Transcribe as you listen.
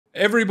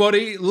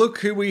Everybody, look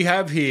who we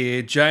have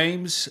here.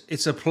 James,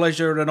 it's a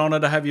pleasure and an honor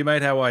to have you,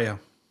 mate. How are you?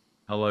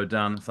 Hello,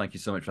 Dan. Thank you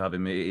so much for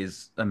having me. It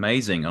is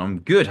amazing. I'm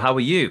good. How are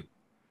you?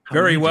 How are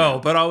Very you well,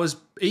 doing? but I was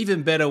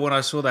even better when I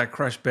saw that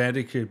Crash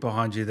Bandicoot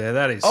behind you there.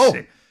 That is Oh,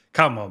 sick.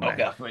 Come on,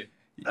 man. okay. Wait.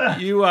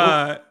 You Oh,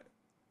 are.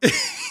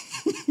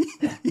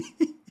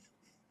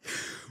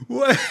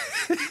 What-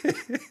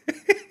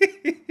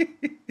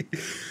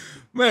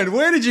 Man,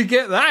 where did you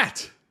get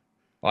that?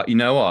 you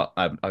know what?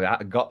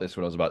 I got this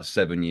when I was about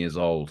 7 years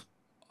old.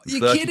 I'm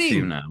You're 32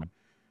 kidding. now,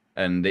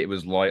 and it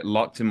was like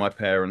locked in my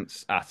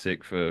parents'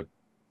 attic for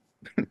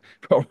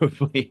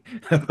probably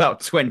about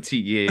 20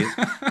 years.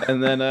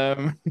 And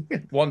then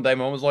one day,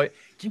 Mom was like,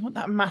 "Do you want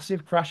that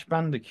massive Crash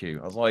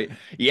Bandicoot?" I was like,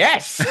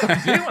 "Yes,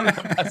 I do want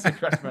that massive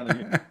Crash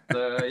Bandicoot."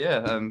 So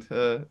yeah,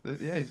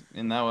 yeah,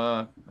 and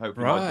now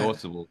hopefully my Right.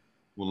 daughter will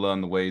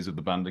learn the ways of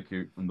the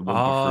Bandicoot and the Wumpa Fruit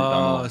down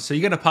the Oh, line. so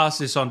you're going to pass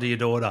this on to your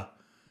daughter.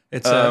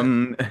 It's a.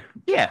 Um,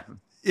 yeah,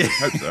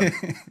 hope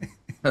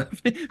so.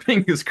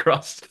 Fingers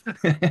crossed.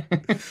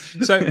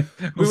 So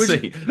We'll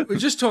see. we were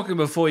just talking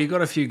before. You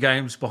got a few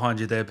games behind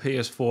you there,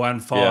 PS4 and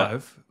Yeah.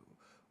 five.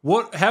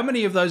 What? How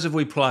many of those have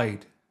we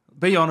played?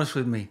 Be honest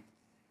with me.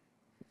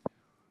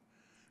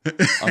 I'm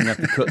gonna have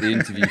to cut the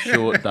interview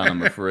short, Dan,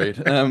 I'm afraid.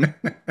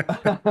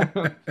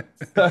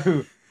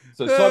 So,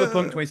 so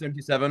Cyberpunk Uh,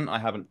 2077. I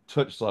haven't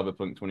touched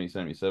Cyberpunk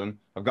 2077.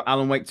 I've got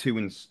Alan Wake 2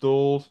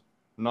 installed.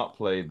 Not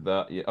played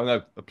that yet. Oh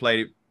no, I played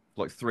it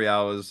for like 3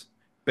 hours.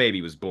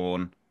 Baby was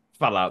born.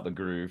 Fell out the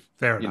groove.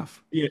 Fair You,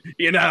 enough.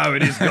 you know how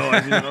it is,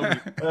 guys. You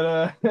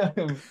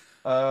know.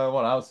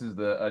 What else is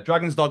there?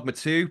 Dragon's Dogma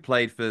 2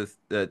 played for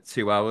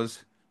 2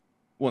 hours.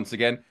 Once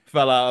again,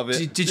 fell out of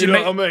it. Did You you know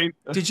meet? what I mean?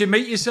 Did you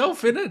meet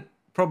yourself in it?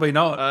 Probably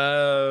not.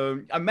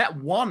 I met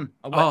one.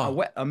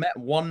 Oh, I met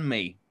one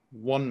me.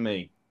 One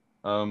me.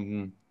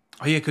 Um,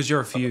 oh yeah, because you're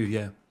a few.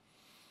 Yeah.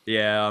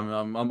 yeah,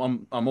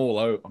 I'm all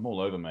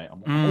over, mate.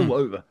 I'm all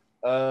Mm.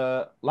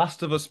 over.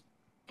 Last of Us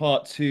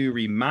Part Two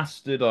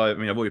remastered. I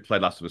mean, I've already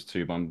played Last of Us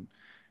Two,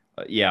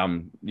 but yeah.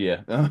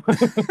 Don't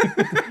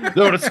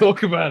want to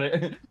talk about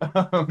it.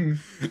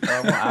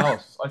 What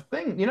else? I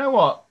think you know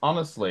what?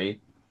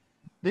 Honestly,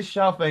 this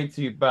shelf ain't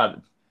too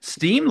bad.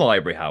 Steam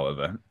library,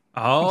 however, Steam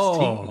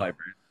Oh,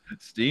 library,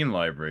 Steam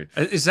library.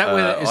 is I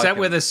that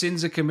where can. the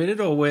sins are committed,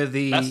 or where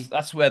the?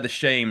 That's where the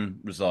shame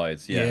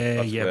resides.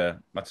 Yeah, Yeah. Yep.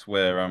 that's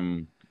where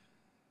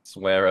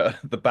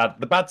the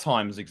bad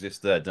times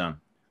exist there, Dan.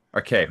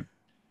 Okay,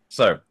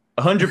 so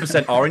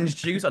 100% orange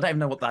juice. I don't even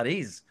know what that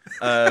is.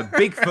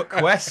 Bigfoot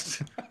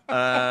Quest.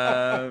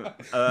 Uh,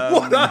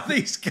 What um, are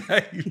these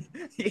games?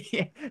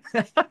 yeah,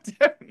 I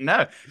don't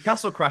know.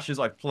 Castle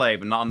Crashers I've played,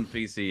 but not on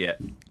PC yet.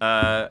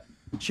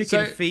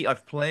 Chicken So, Feet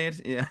I've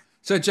played. Yeah.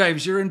 so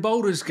James, you're in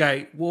Baldur's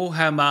Gate,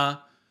 Warhammer,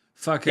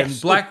 fucking Yes.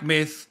 Oh. Black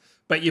Myth,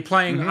 but you're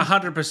playing Hmm.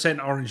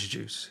 100% orange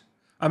juice.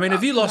 I mean,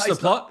 have you No, lost the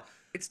it's not. plot?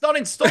 It's not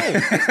installed.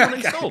 It's not Okay,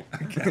 installed.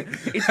 okay,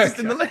 It's just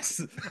in okay. the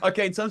list.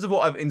 Okay, in terms of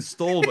what I've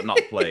installed but not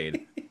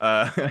played,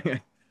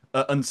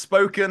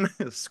 Unspoken,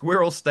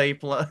 Squirrel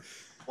Stapler.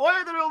 Why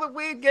are there all the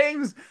weird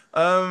games?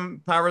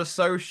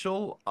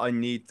 Parasocial. I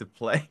need to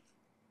play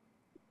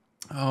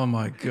Oh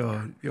my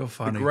god, you're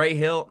funny.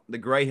 The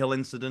Grey Hill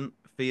Incident.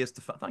 Fears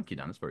to Thank you,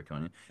 Dan. That's very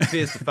kind. Of you.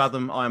 Fears to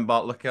Fathom. Iron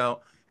Bark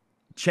Lookout.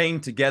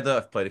 Chained Together.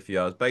 I've played a few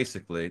hours.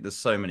 Basically, there's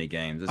so many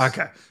games.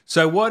 Okay,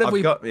 so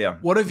I've got yeah yeah.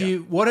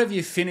 what have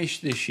you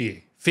finished this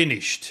year?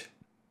 Finished?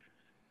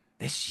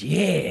 This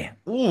year.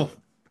 Ooh.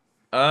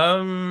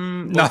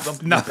 Well,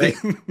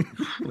 Nothing.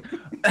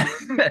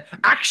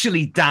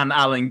 actually, Dan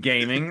Allen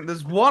Gaming.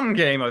 There's one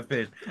game I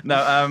finished.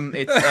 No,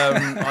 it's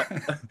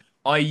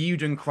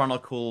Iden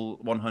Chronicle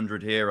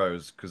 100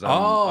 Heroes because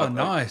Oh,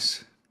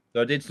 nice.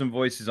 so I did some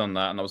voices on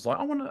that and I was like,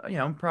 I want to,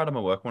 I'm proud of my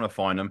work. I want to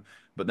find them,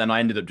 but then I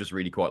ended up just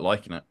really quite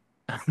liking it,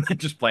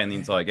 just playing the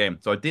entire game.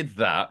 So I did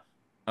that.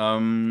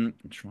 I'm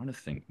trying to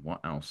think what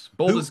else. Who?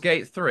 Baldur's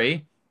Gate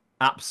 3,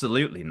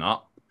 absolutely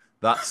not.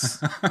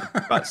 That's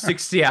about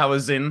 60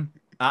 hours in.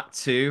 Act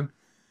 2.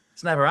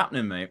 It's never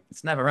happening, mate.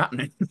 It's never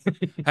happening.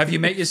 Have you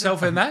met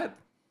yourself in that?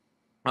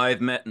 I've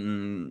met,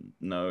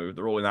 no,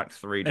 they're all in Act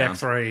 3 Act down.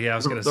 three. Yeah, I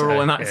was gonna They're all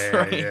say. in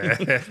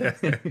Act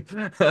Yeah, 3.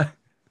 yeah.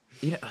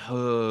 Yeah,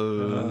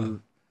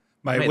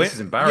 Mate, mate, this is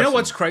you know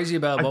what's embarrassing. crazy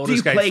about I Baldur's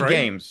do Gate play 3?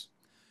 games.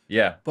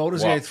 Yeah.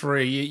 Baldur's Gate What?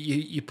 3,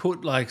 you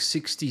put like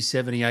 60,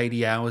 70,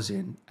 80 hours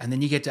in, and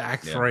then you get to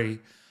Act Yeah. 3,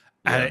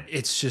 and Yeah.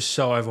 it's just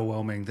so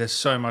overwhelming. There's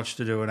so much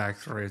to do in Act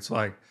 3. It's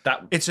like,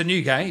 That. it's a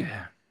new game, Yeah.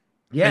 and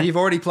Yeah. you've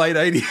already played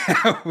 80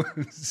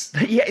 hours.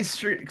 Yeah, it's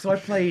true because I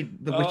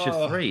played The Witcher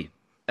Oh, 3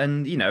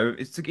 and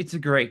it's a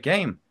great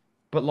game.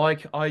 But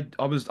like I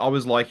was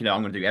like, I'm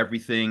gonna do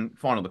everything,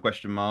 find all the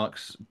question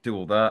marks, do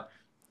all that.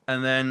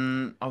 And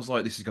then I was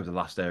like, this is going to be the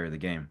last area of the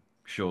game,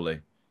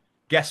 surely.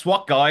 Guess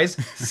what, guys?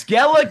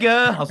 Skellige!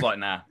 I was like,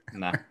 nah, I'm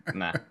not.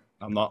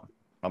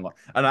 I'm not.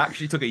 And I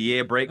actually took a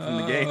year break from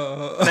the game.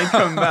 Then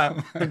come back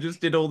oh. and just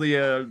did all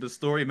the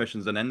story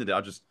missions and ended it.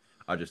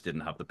 I just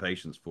didn't have the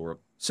patience for it.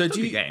 So It's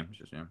a good game. It's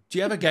just, do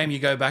you have a game you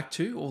go back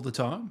to all the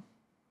time?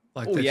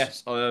 Like Oh that's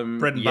yes,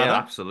 bread and yeah, butter?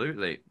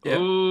 absolutely. Yeah.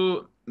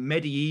 Oh,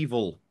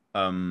 Medieval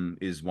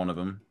is one of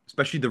them,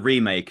 especially the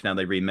remake. Now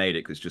they remade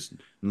it 'cause it's just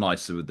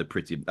nicer with the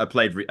pretty. I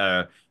played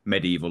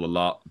Medieval a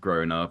lot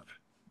growing up,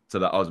 so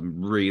that I was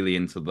really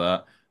into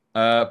that.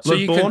 So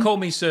you can Bloodborne. call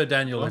me Sir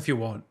Daniel Well, if you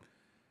want.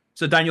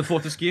 so Daniel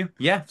Fortescue,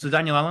 yeah. So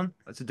Daniel Allen,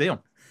 that's a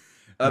deal.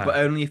 But No.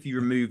 only if you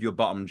remove your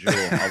bottom jaw.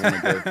 I want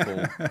to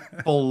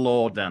go full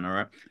Lord Dan,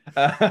 all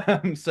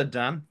right? So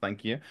Dan,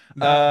 thank you.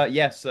 No.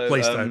 Yeah, so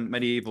Please don't.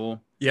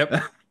 medieval.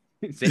 Yep.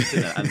 It's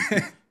internet and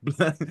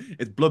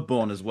it's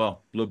Bloodborne as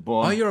well. Oh,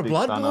 Bloodborne, you're a big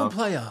fan Bloodborne of.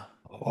 player.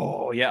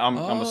 Oh yeah, I'm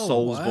a Oh,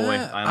 Souls boy.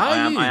 wow. Are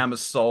I you? am a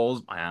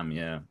Souls. I am,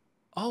 yeah.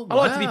 Oh, I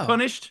like to be wow.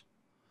 punished.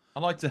 I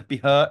like to be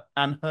hurt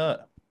and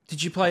hurt.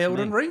 Did you play That's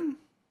Elden me. Ring?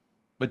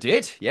 I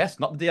did, yes,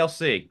 not the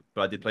DLC,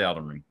 but I did play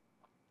Elden Ring.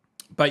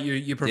 But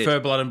you Did. prefer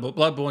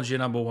Bloodborne's your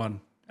number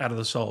one out of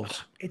the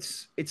Souls.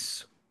 It's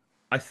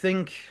I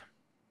think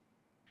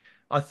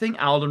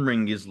Elden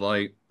Ring is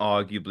like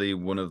arguably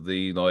one of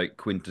the like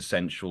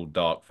quintessential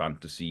dark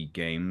fantasy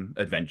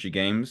adventure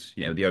games.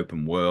 You know, the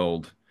open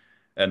world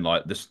and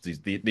like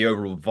the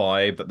overall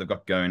vibe that they've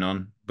got going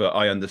on. But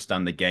I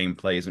understand the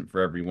gameplay isn't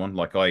for everyone.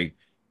 Like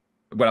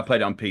when I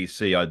played it on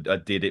PC, I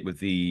did it with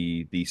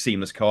the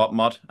seamless co-op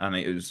mod, and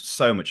it was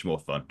so much more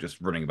fun just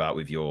running about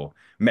with your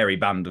merry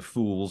band of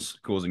fools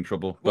causing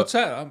trouble. What's But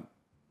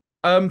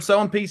that? so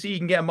on PC you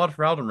can get a mod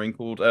for Elden Ring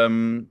called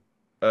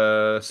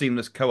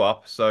seamless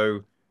co-op.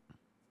 So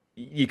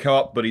your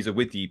co-op buddies are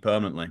with you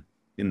permanently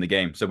in the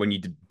game. So when you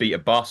beat a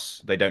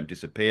boss, they don't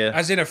disappear.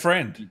 As in a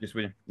friend. You just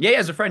win. Yeah,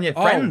 as a friend, yeah,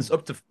 Oh, friends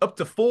up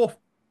to four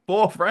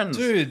friends.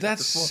 dude, Up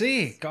that's to four.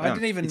 sick. I Yeah,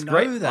 didn't it's even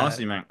great. know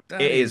Honestly, that. man,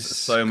 That it is is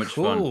so much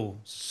fun.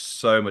 cool.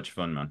 So much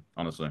fun, man.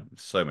 Honestly,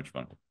 it's so much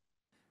fun.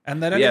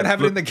 And they But don't yeah, even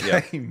have it in the yeah.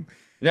 game.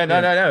 No, no,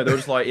 Yeah. no, no. They're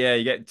just like, yeah,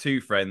 you get two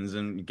friends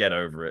and get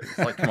over it.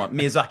 It's like, come on,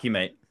 Miyazaki,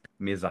 mate.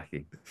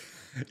 Miyazaki.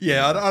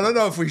 Yeah, I don't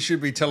know if we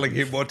should be telling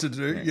him what to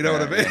do. Yeah, You know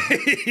what I yeah.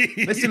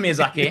 mean? Listen,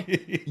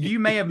 Miyazaki, you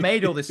may have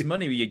made all this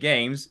money with your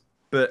games,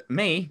 but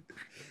me,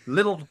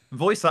 little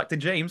voice actor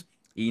James,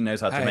 he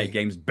knows how to make Hey,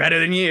 games better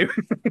than you.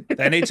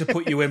 they need to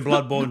put you in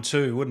Bloodborne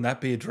too. Wouldn't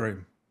that be a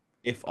dream?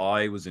 If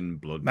I was in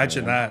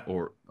Imagine Bloodborne that.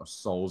 or a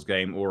Souls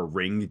game or a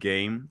Ring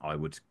game,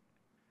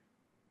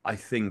 I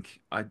think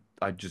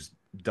I'd just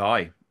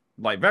die.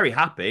 Like very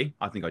happy.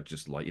 I think I'd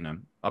just like,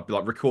 I'd be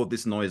like, record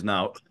this noise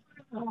now.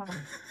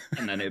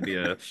 And then it'd be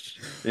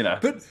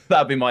But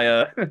that'd be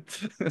my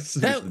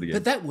submission of the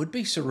game. that would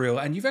be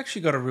surreal, and you've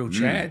actually got a real Mm,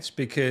 chance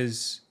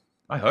because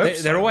I hope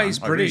they're so, always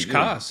man. I really British do.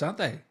 casts, aren't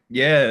they?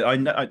 Yeah,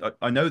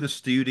 I know the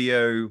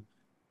studio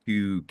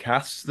who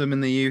casts them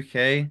in the UK.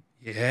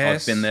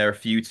 I've been Yes. there a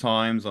few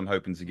times. I'm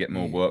hoping to get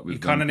more work You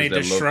with them kind of because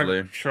need they're to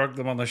lovely. shrug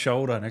them on the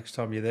shoulder next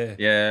time you're there.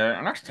 Yeah,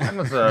 and next time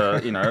there's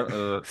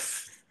a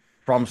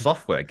From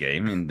Software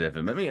game in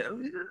Devon. I mean,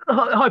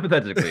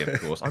 hypothetically,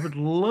 of course, I would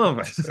love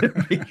it to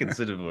be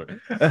considered for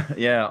it.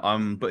 Yeah,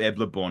 but yeah,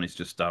 Bloodborne is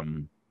just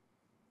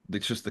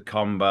it's just the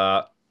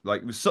combat.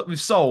 Like with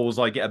Souls,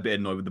 I get a bit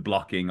annoyed with the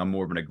blocking. I'm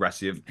more of an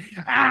aggressive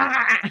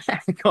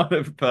kind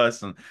of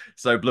person.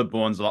 So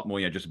Bloodborne's a lot more,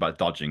 just about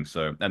dodging.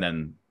 So and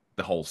then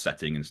the whole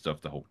setting and stuff,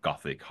 the whole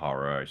gothic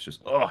horror. It's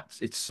just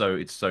it's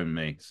so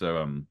me.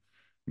 So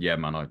yeah,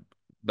 man.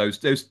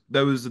 Those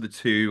are the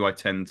two I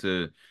tend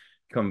to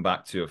come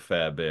back to a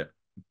fair bit.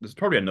 There's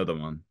probably another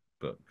one,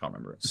 but can't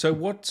remember it. So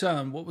what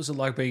was it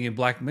like being in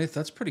Black Myth?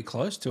 That's pretty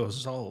close to a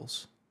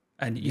Souls,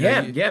 and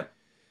Yeah, yeah,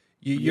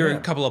 you're a yeah.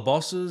 couple of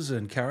bosses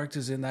and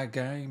characters in that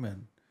game,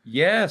 and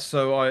Yeah,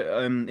 so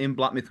I in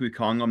Black Myth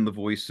Wukong, I'm the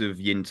voice of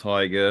Yin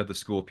Tiger, the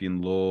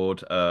Scorpionlord,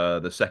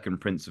 the second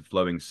Prince of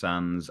Flowing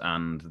Sands,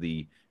 and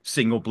the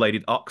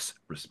single-bladed ox,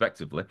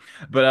 respectively.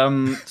 But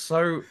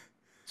so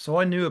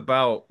I knew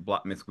about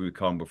Black Myth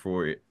Wukong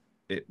before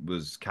it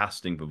was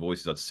casting for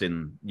voices. I'd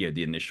seen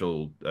the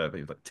initial I think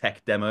it was like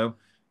tech demo,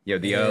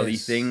 the early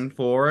yes. thing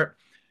for it,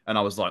 and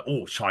I was like,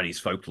 oh, Chinese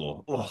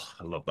folklore, oh,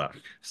 I love that.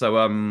 So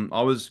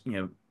I was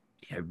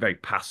very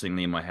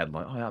passingly in my head,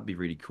 like, oh, that'd be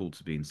really cool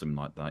to be in something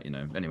like that.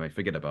 Anyway,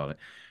 forget about it.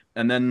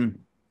 And then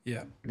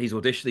Yeah. these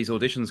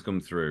auditions come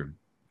through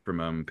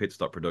from Pit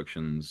Stop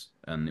Productions,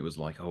 and it was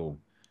like, oh,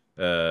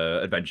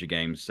 adventure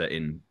games set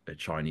in a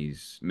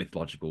Chinese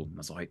mythological. And I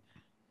was like,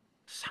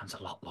 sounds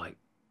a lot like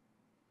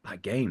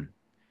that game.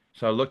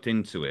 So I looked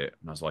into it,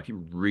 and I was like, it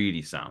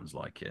really sounds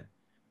like it.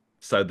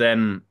 So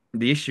then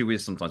the issue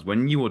is sometimes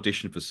when you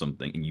audition for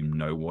something and you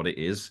know what it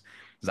is,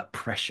 there's that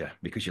pressure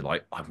because you're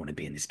like, I want to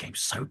be in this game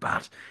so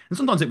bad. And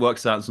sometimes it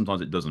works out and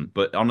sometimes it doesn't.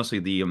 But honestly,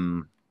 the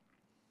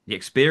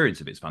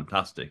experience of it's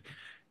fantastic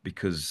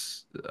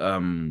because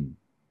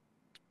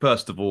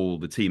first of all,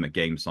 the team at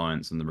Game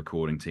Science and the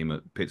recording team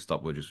at Pit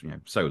Stop were just,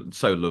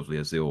 so lovely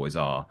as they always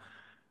are.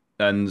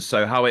 And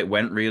so how it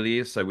went really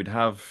is so we'd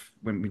have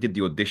when we did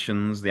the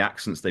auditions, the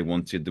accents they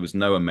wanted, there was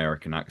no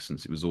American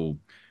accents. It was all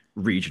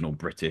regional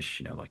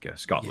British, like Yeah.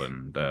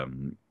 Scotland,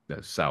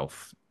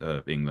 South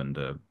England,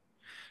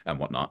 and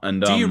whatnot.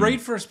 And Do you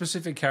read for a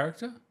specific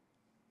character?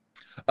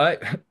 I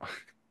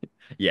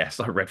Yes,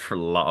 I read for a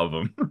lot of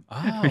them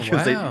Oh,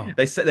 because wow.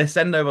 they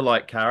send over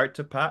like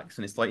character packs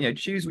and it's like,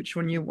 choose which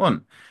one you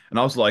want. And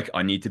I was like,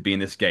 I need to be in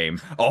this game.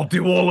 I'll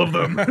do all of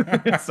them.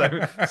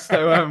 So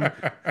so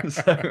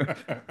so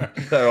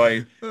so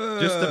I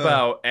just Uh,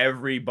 about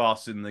every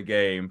boss in the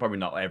game, probably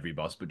not every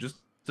boss, but just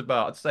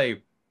about I'd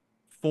say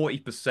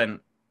 40%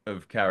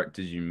 of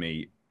characters you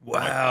meet, I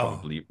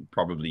wow.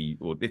 probably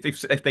or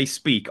if they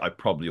speak, I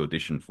probably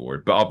audition for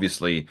it. But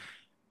obviously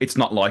it's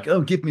not like,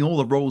 oh, give me all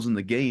the roles in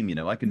the game,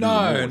 I can do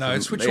them No, all. no,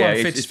 it's which Yeah, one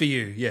fits for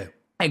you. Yeah.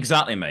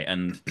 exactly, mate.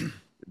 And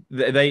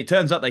it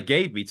turns out they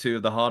gave me two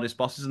of the hardest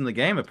bosses in the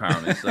game,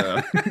 apparently.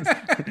 So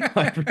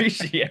I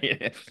appreciate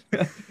it.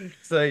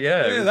 So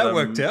yeah, it Yeah, was that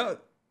worked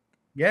out.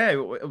 yeah, it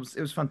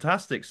was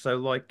fantastic. So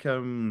like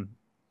the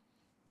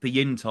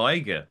Yin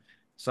Tiger.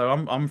 So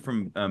I'm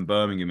from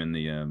Birmingham in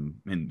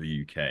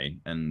the UK,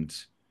 and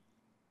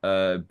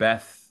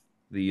Beth,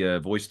 the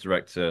voice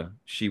director,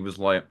 she was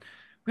like,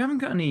 "We haven't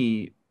got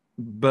any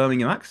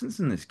Birmingham accents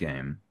in this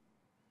game."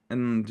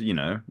 And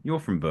you're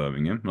from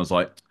Birmingham. And I was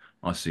like,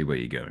 I see where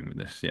you're going with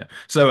this. Yeah.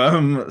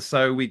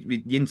 So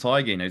we Yin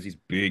Tiger knows he's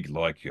big,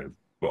 like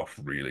buff,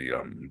 really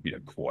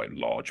quite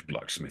large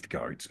blacksmith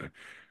character.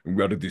 And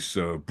we added this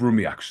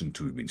Brummie accent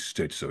to him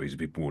instead, so he's a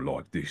bit more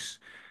like this.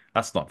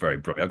 That's not very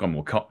Brummie. I got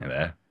more Cockney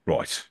there.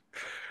 Right.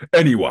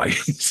 Anyway,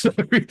 so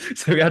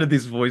we added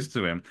this voice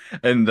to him,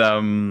 and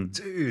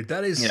Dude,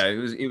 that is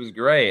it was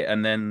great.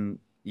 And then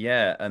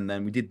yeah, and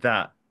then we did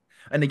that.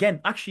 And again,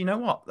 actually, you know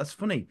what? That's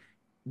funny.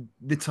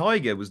 The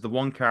tiger was the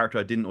one character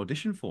I didn't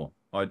audition for.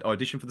 I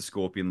auditioned for the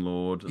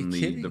Scorpionlord you and the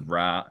kidding.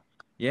 rat.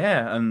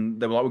 Yeah,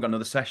 and they were like, "We've got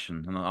another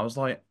session," and I was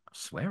like, "I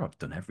swear I've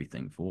done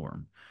everything for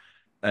them."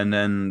 And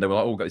then they were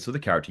like, "Oh, we've got this other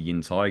character,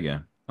 Yin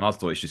Tiger," and I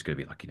thought it's just going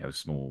to be like a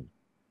small,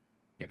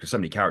 yeah, because so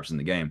many characters in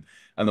the game.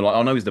 And they're like,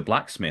 "Oh no, he's the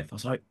blacksmith." I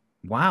was like,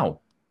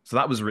 "Wow!" So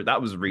that was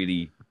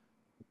really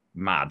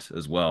mad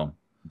as well. Well,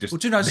 Just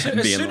do you know, them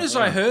as being soon like, as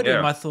I "Yeah, heard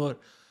him, yeah." I thought,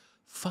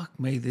 fuck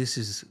me, this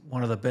is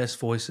one of the best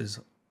voices.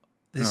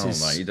 This Oh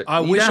mate, is. I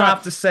you wish don't I.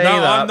 have to No, say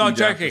I'm that. You not don't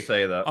have to joking.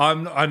 say that.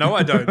 I know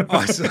I don't.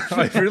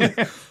 I really,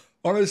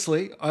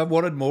 honestly, I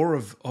wanted more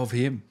of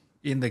him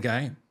in the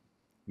game.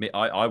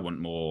 I want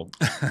more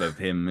of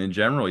him in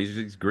general.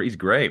 He's great. He's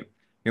great.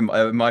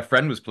 My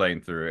friend was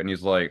playing through it, and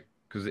he's like,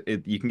 because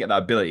you can get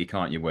that ability,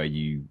 can't you, where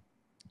you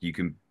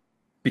can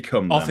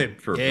become Off them him.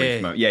 for a brief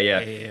Yeah. moment. Yeah, yeah.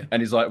 Yeah. Yeah.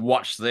 And he's like,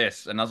 watch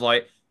this, and I was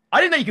like, I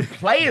didn't know you could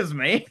play as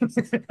me.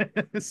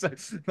 So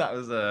that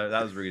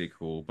was really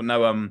cool. But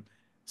no,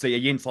 so yeah,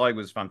 Yin Tai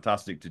was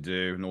fantastic to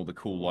do, and all the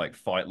cool like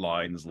fight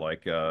lines,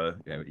 like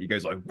he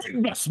goes like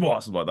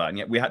something like that, and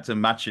yet we had to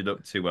match it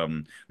up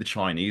to the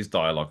Chinese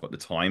dialogue, like the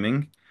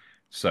timing.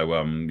 So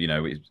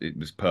it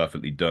was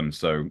perfectly done.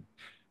 So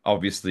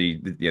obviously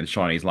the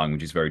Chinese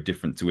language is very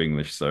different to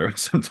English, so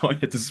sometimes you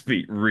had to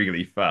speak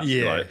really fast,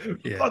 Yeah.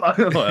 like, Yeah. like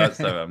that.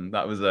 So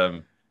that was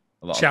a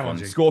lot of fun.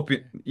 Challenging.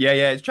 Scorpion, yeah,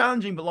 yeah, it's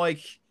challenging, but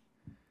like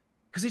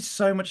because it's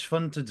so much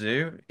fun to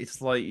do,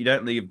 it's like you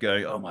don't leave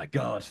going, oh my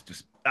God,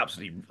 just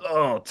absolutely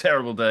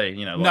terrible day.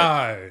 Like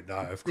No, no,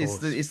 of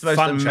course. it's the most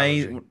Fun challenging.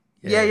 amazing.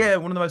 Yeah, Yeah. yeah,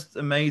 one of the most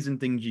amazing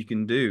things you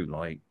can do,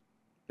 like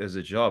as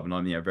a job, and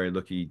I'm very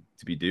lucky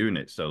to be doing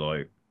it. So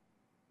like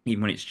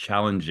even when it's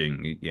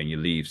challenging, you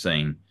leave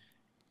saying,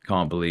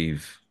 can't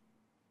believe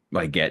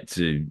I get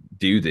to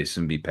do this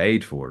and be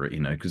paid for it,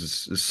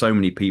 because there's so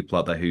many people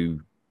out there who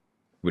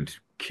would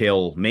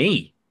kill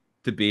me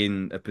to be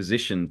in a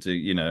position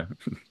to,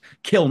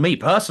 kill me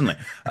personally.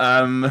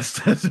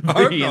 To I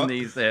hope be in not.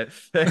 these,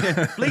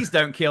 please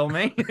don't kill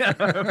me.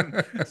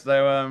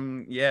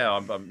 Yeah,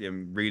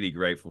 I'm really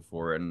grateful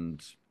for it,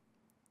 and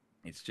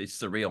it's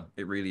surreal.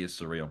 It really is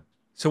surreal.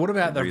 So what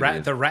about It really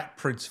is. the Rat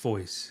Prince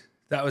voice?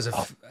 That was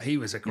Oh, he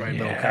was a great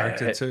little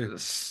character yeah. too.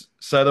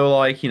 So they were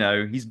like,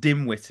 he's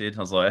dim-witted. I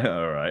was like,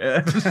 all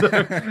right. So,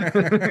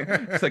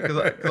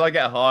 because I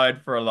get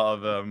hired for a lot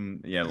of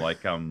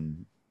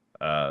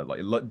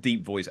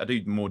deep voice. I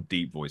do more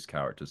deep voice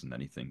characters than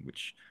anything,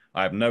 which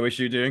I have no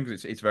issue doing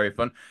because it's very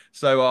fun.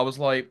 So I was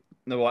like,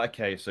 no, like,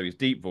 okay, so he's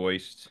deep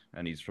voiced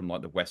and he's from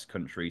like the West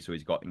Country, so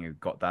he's got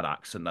that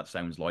accent that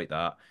sounds like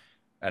that.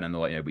 And then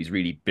they're like, but he's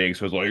really big,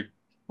 so I was like,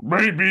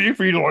 maybe if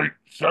he like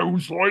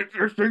sounds like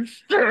this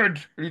instead,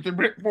 he's a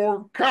bit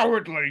more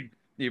cowardly.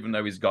 Even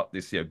though he's got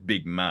this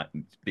big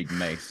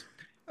mace.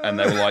 And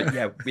they were like,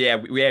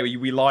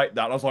 we like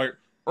that. And I was like,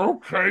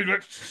 okay,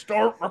 let's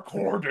start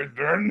recording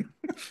then.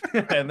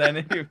 And then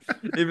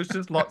it was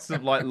just lots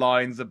of like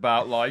lines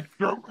about like,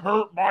 don't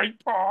hurt my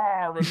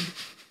paw and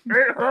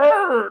it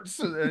hurts,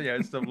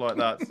 and, stuff like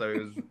that. So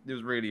it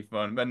was really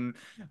fun. And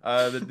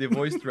the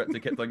voice director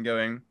kept on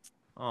going,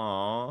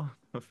 "Aw,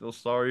 I feel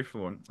sorry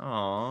for him.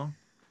 Aw."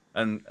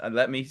 And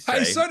let me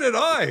Hey, say, so did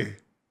I.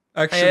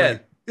 yeah, Actually.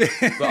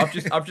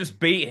 but I've just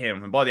beat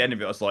him, and by the end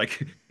of it, I was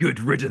like, "Good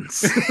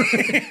riddance."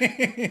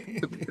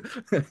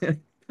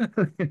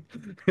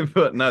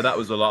 But no, that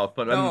was a lot of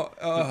fun, and No,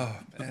 oh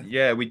man.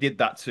 yeah, we did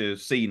that to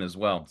Scene as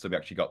well. So we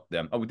actually got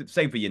them. Oh, we did the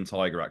same for Yin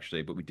Tiger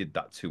actually, but we did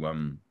that to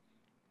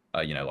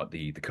like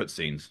the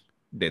cutscenes.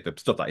 the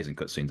stuff that isn't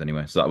cutscenes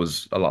anyway. So that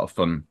was a lot of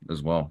fun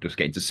as well, just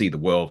getting to see the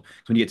world.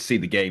 When you get to see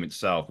the game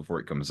itself before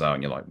it comes out,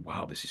 and you're like,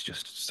 wow, this is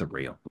just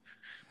surreal.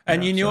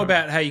 And you knew So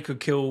about how you could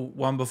kill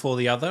one before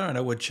the other, and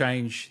it would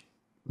change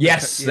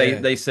yes, yeah.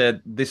 they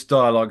said this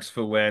dialogue's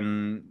for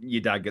when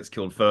your dad gets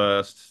killed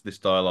first. This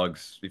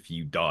dialogue's if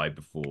you die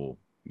before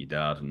your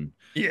dad. And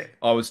Yeah.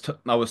 I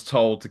was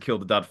told to kill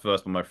the dad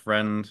first by my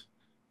friend.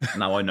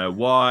 Now I know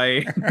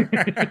why.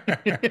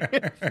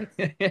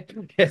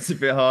 It's a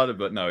bit harder,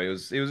 but no, it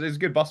was a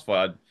good boss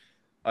fight.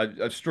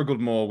 I struggled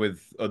more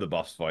with other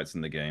boss fights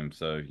in the game,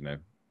 so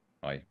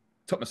I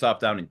took myself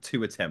down in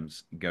 2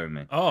 attempts. Go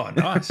me. Oh,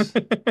 nice.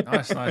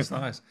 Nice, nice,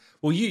 nice.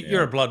 Well,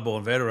 you're Yeah, a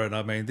Bloodborne veteran.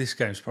 I mean, this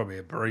game's probably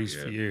a breeze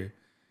for yeah. you.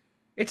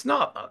 It's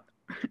not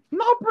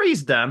a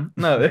breeze, Dan.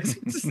 No,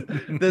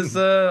 there's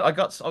I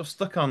was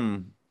stuck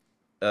on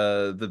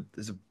the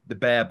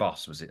bear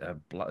boss, was it?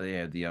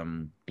 Yeah,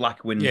 the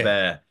Black Wind Yeah,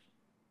 Bear.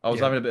 I was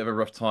yeah. having a bit of a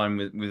rough time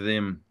with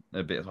him.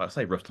 A bit, I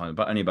say rough time,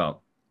 but only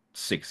about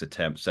 6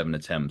 attempts, 7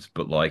 attempts.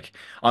 But like,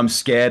 I'm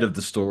scared of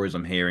the stories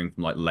I'm hearing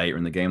from like later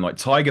in the game. Like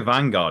Tiger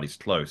Vanguard is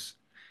close,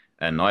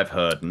 and I've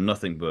heard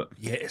nothing but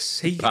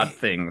Yes, bad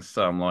things.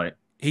 So I'm like,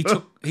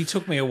 "Ugh." he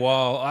took me a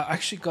while. I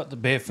actually got the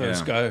bear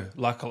first Yeah, go.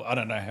 Luckily, I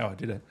don't know how I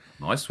did it,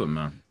 nice one,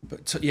 man.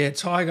 but yeah,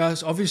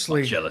 Tigers. Not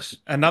Obviously, jealous.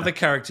 another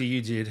character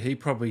you did. He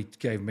probably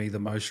gave me the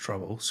most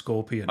trouble.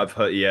 Scorpion. I've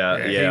heard, yeah,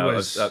 Yeah, he yeah.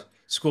 was Oh,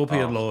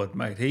 Scorpionlord,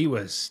 mate. He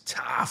was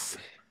tough,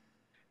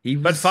 he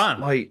but was fun.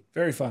 like,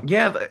 Very fun.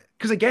 yeah,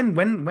 because again,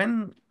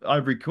 when I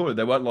recorded,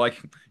 they weren't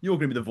like you're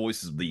going to be the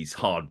voices of these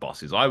hard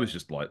bosses. I was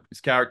just like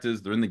these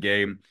characters, they're in the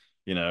game,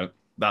 you know,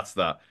 that's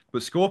that.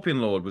 But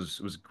Scorpion Lord was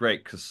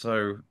great because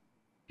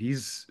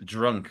he's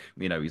drunk,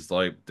 he's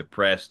like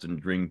depressed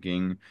and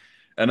drinking.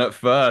 And at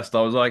first,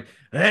 I was like,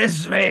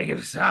 "Let's make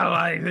him sound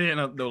like,"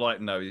 they're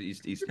like, "No,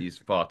 he's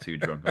far too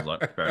drunk." I was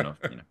like, "Fair enough,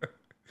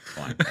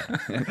 fine."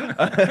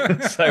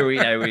 So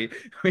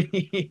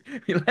we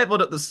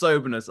leveled up the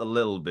soberness a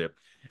little bit.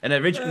 And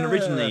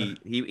originally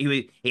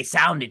he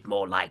sounded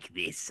more like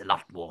this, a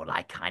lot more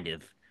like kind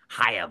of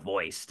higher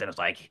voiced. And I was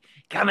like,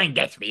 "Come and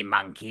get me,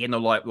 monkey." And they're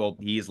like, "Well,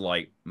 he's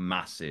like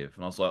massive."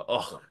 And I was like,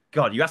 "Oh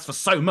God, you asked for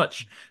so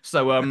much."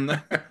 So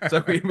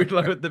so we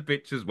lowered the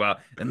pitch as well.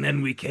 And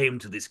then we came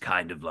to this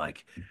kind of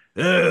like,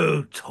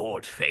 "Oh,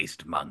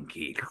 taut-faced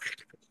monkey.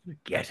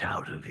 Get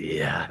out of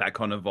here." That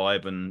kind of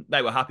vibe. And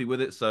they were happy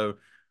with it, so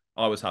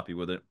I was happy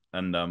with it.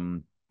 And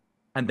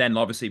then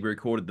obviously we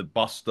recorded the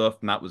boss stuff,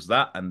 and that was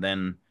that. And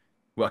then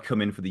I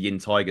come in for the Yin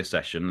Tiger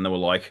session, and they were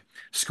like,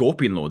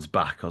 "Scorpion Lord's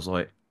back." I was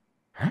like,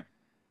 "Huh?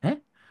 Huh?"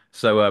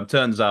 So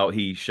turns out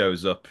he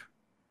shows up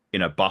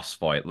in a boss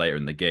fight later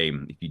in the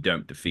game if you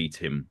don't defeat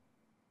him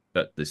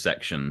at the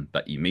section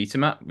that you meet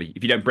him at.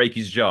 If you don't break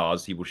his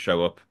jars, he will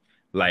show up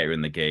later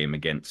in the game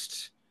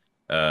against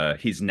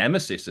his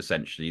nemesis,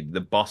 essentially,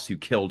 the boss who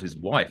killed his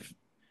wife.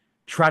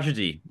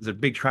 Tragedy. There's a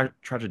big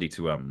tragedy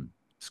to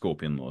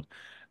Scorpion Lord.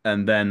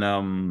 And then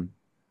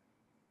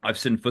I've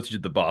seen footage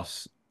of the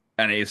boss,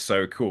 and it is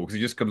so cool because he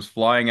just comes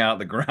flying out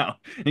the ground.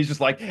 And he's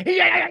just like,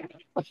 yeah,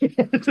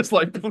 just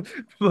like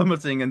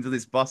plummeting into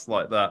this boss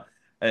like that.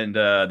 And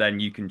then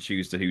you can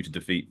choose to who to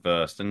defeat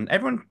first. And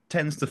everyone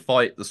tends to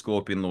fight the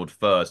Scorpion Lord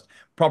first,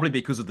 probably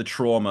because of the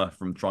trauma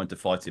from trying to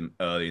fight him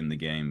early in the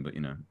game. But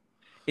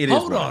it is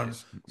Hold what it on.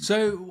 is.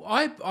 So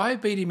I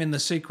beat him in the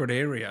secret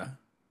area,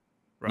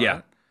 Yeah.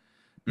 right?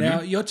 Hmm.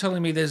 Now you're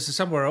telling me there's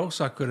somewhere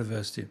else I could have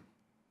versed him.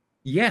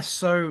 Yes.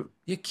 So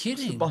You're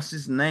what's the kidding.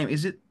 boss's name?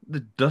 Is it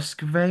the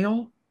Dusk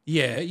Veil?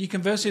 Yeah, you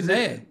can verse him Is it?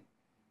 there.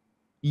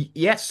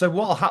 Yes. So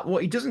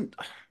what he doesn't.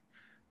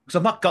 Because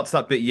I've not got to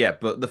that bit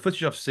yet, but the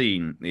footage I've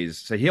seen is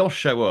so he'll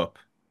show up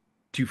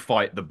to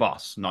fight the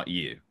boss, not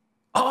you,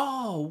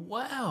 Oh,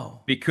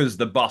 wow. because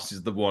the boss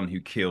is the one who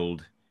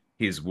killed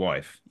his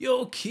wife.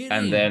 You're And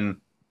kidding.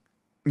 then,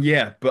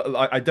 yeah, but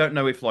I don't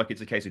know if like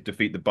it's a case of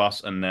defeat the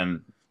boss and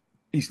then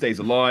he stays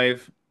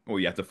alive, or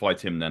you have to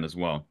fight him then as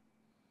well.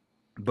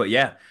 But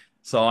yeah,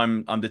 so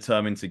I'm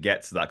determined to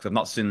get to that because I've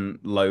not seen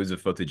loads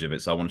of footage of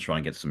it, so I want to try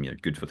and get some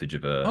good footage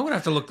of I'm gonna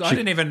have to look. I Ch-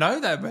 didn't even know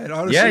that, man. I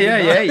Yeah, honestly yeah,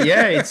 didn't know. yeah,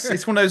 yeah.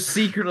 It's one of those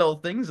secret little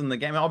things in the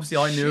game. Obviously,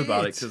 I knew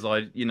about it Shit. because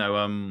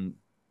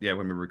yeah,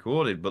 when we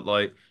recorded. But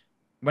like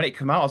when it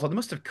came out, I was like, they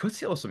must have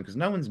cut it or something because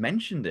no one's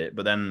mentioned it.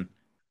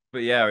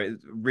 But yeah,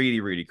 it's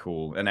really, really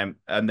cool. And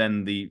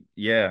then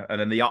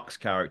the Ox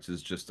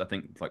characters. Just I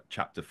think like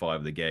chapter 5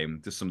 of the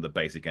game. Just some of the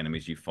basic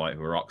enemies you fight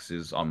who are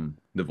Oxes. I'm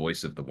the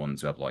voice of the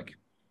ones who have like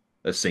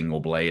a single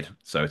blade.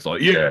 So it's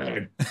like, yeah,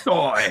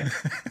 die,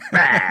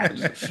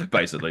 bad,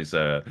 basically.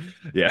 So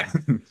yeah.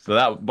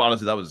 So but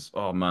honestly, that was,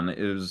 oh man,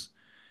 it was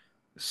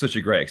such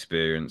a great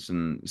experience,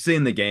 and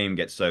seeing the game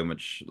get so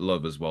much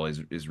love as well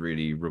is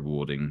really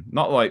rewarding.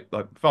 Not like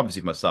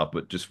obviously for myself,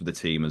 but just for the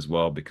team as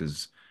well,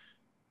 because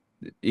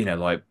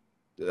like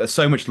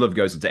so much love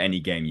goes into any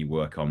game you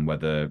work on,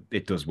 whether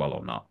it does well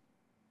or not.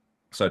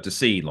 So to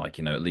see like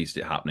at least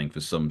it happening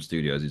for some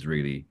studios is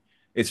really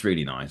it's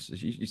really nice.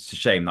 It's a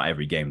shame not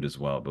every game does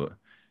well, but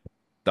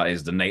that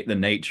is the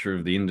nature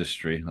of the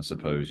industry, I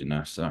suppose.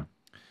 So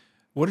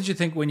What did you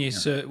think when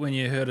Yeah. when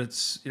you heard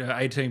it's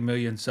 18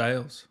 million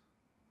sales?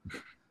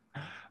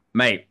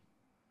 Mate,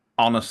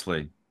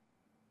 honestly,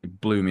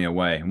 it blew me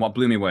away. And what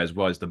blew me away as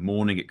well is the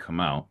morning it come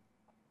out,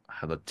 I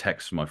had a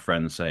text from my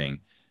friend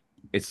saying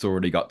it's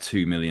already got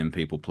 2 million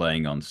people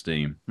playing on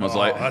Steam. I was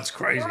like, Oh, that's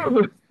crazy.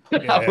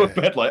 out of Yeah.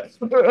 bed like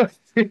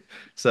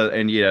so,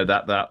 and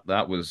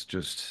that was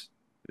just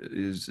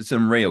it's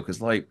unreal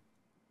because like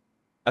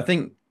I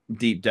think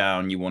deep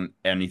down you want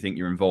anything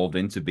you're involved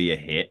in to be a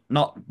hit,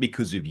 not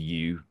because of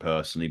you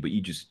personally, but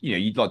you just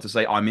you'd like to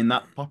say I'm in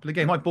that popular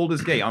game, like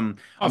Baldur's Gate. I'm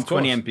Of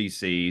 20 course.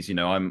 NPCs.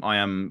 I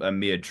am a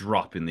mere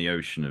drop in the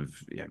ocean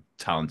of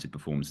talented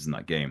performances in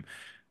that game.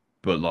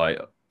 But like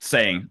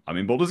saying I'm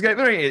in Baldur's Gate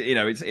 3,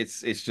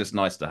 it's just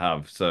nice to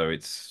have. So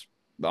it's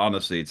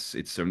honestly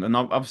it's and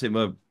obviously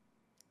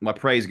my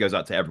praise goes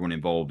out to everyone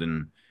involved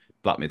in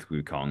Black Myth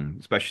Wukong,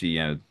 especially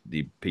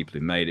the people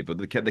who made it, but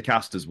the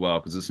cast as well,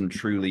 because there's some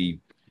truly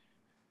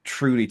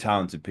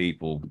talented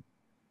people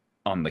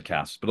on the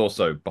cast, but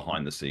also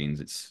behind the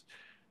scenes.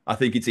 I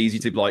think it's easy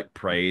to like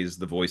praise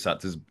the voice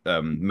actors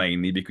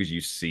mainly because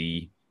you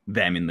see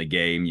them in the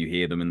game, you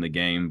hear them in the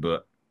game,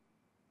 but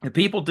the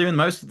people doing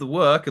most of the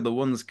work are the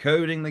ones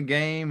coding the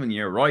game and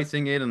you're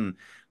writing it and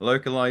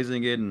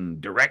localizing it and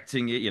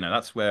directing it.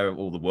 That's where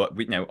all the work.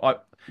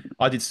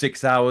 I did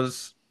 6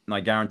 hours, and I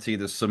guarantee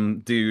there's some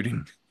dude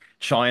in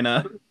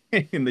China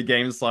in the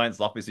game science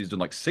office who's done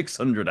like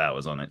 600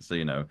 hours on it.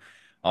 So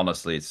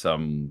honestly, it's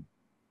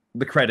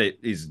the credit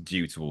is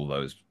due to all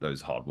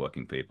those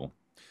hardworking people.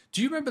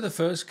 Do you remember the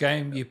first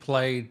game you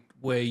played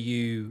where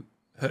you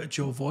heard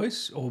your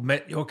voice or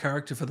met your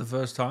character for the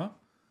first time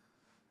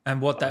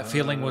and what that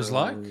feeling was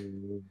like?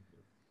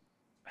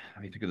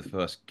 Let me think of the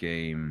first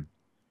game.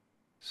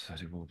 So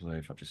did role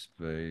play, Fracture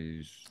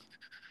Space.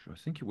 I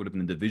think it would have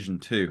been Division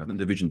 2. I think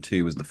Division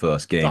 2 was the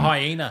first The game.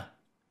 hyena.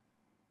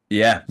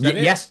 Yeah. Is that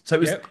it? Yes. So it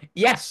was. Yep.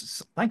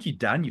 Yes. Thank you,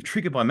 Dan. You've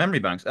triggered my memory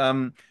banks.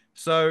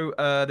 So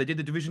they did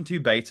the Division 2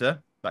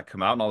 beta that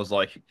come out, and I was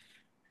like,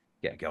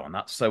 yeah, go on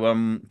that.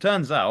 So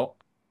turns out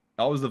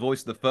I was the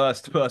voice of the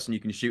first person you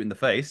can shoot in the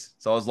face.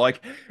 So I was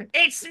like,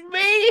 it's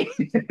me.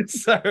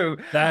 So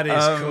That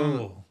is um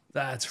cool.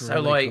 That's so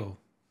really like cool.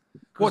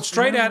 What because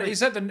straight out is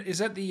that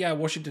the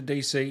Washington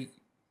DC?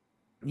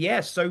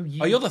 yeah, so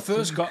Oh, you're the you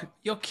first guy.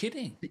 You're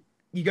kidding.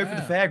 you go for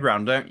the Wow.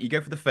 fairground, don't you? You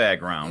go for the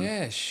fairground,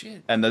 Yeah,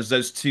 shit. and there's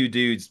those two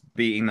dudes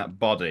beating that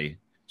body.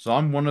 So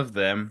I'm one of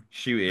them.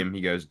 Shoot him,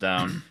 he goes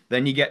down.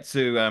 Then you get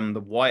to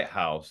the White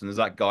House, and there's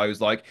that guy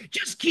who's like,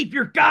 "Just keep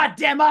your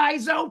goddamn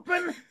eyes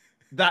open."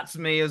 That's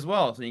me as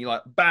well. So you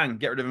like, bang,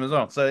 get rid of him as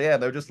well. So yeah,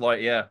 they're just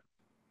like, yeah,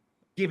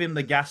 give him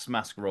the gas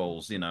mask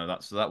rolls.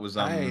 That was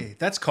Hey,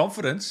 that's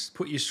confidence.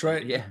 Put you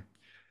straight. yeah.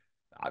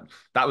 I,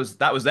 that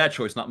was their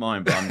choice, not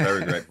mine, but I'm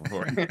very grateful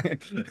for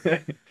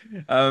it.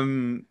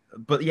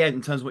 But yeah,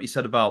 in terms of what you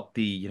said about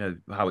the,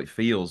 how it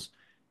feels,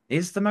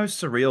 it's the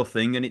most surreal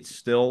thing, and it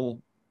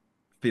still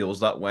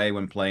feels that way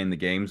when playing the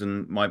games.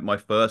 And my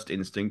first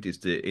instinct is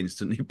to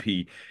instantly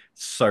be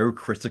so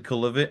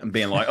critical of it and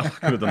being like, oh, I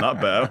could have done that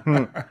better.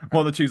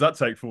 What did I choose that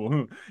take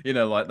for?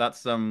 Like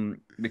that's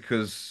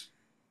because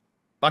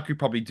I could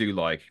probably do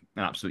like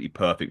an absolutely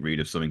perfect read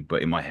of something,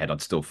 but in my head,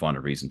 I'd still find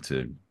a reason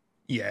to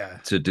Yeah.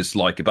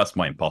 dislike it. That's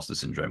my imposter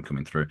syndrome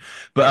coming through.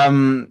 But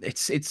Yeah.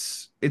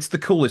 it's the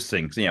coolest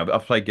thing. 'Cause,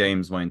 I've played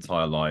games my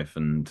entire life,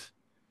 and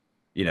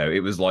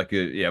it was like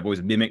I've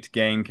always mimicked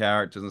game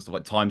characters and stuff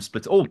like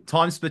Timesplitters. Oh,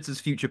 Timesplitters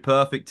Future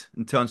Perfect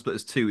and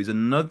Timesplitters 2 is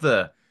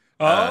another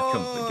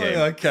comfort Oh,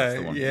 game. That's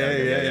the okay. one. Yeah,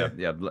 yeah, yeah.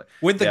 Yeah.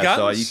 With the Yeah,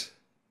 so I used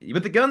guns?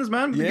 with the guns,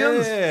 man, with the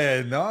guns.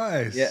 Yeah,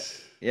 Yeah,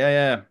 nice.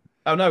 yeah.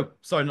 Oh no,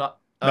 sorry, not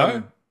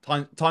No?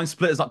 time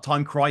splitters, not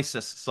time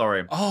crisis.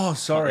 Sorry. Oh,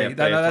 Yeah, sorry.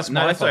 No, yeah, no, that's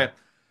no, my that's sorry. fault.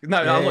 No,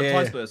 I Yeah, was like yeah,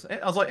 time yeah. splitters.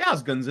 I was like, yeah,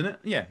 there's guns in it.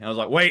 Yeah, and I was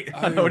like, wait,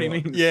 I know what he Oh,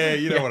 means. yeah,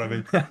 you know Yeah, what I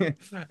mean.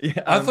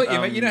 yeah, I thought you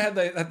meant, how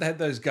they had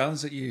those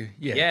guns that yeah.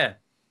 yeah,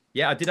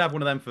 yeah. I did have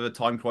one of them for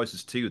Time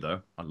Crisis 2,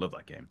 though. I love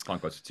that game. Time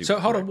Crisis 2 So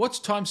was hold on, great. what's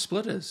Time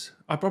Splitters?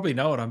 I probably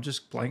know it. I'm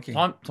just blanking.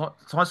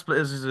 Time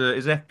Splitters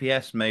is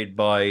FPS made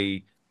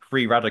by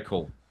Free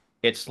Radical.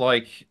 It's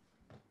like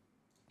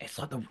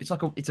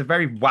it's a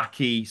very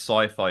wacky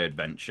sci-fi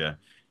adventure.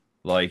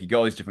 Like you got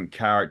all these different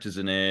characters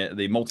in it.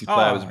 The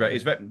multiplayer was Oh, very yeah.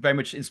 it's very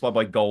much inspired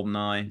by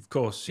GoldenEye. Of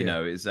course,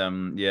 yeah. It's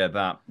yeah,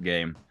 that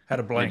game. Had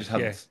a And it blank, just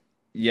had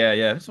yeah.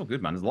 yeah, it's all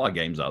good, man. There's a lot of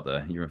games out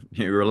there.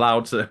 You're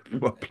allowed to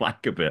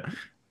blank a bit.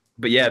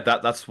 But yeah,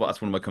 that's one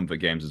of my comfort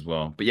games as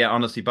well. But yeah,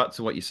 honestly, back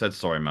to what you said,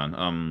 sorry,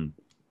 man.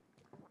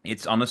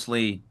 It's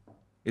honestly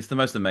it's the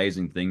most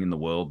amazing thing in the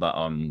world that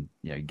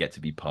get to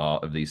be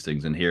part of these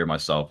things and hear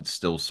myself, it's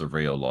still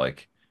surreal.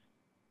 Like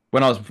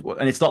when I was,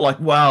 and it's not like,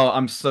 wow,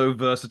 I'm so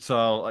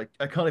versatile.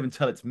 I can't even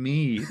tell it's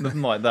me.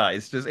 Nothing like that.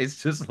 It's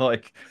just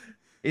like,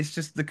 it's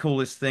just the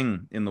coolest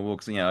thing in the world.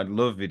 'Cause, I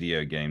love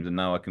video games, and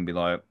now I can be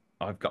like,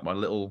 I've got my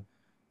little,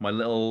 what's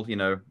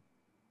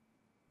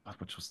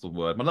the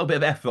word? My little bit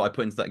of effort I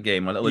put into that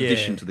game, my little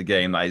addition Yeah. to the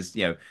game that is,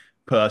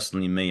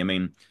 personally me. I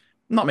mean,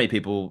 not many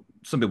people,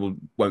 some people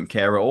won't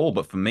care at all,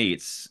 but for me,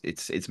 it's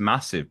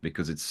massive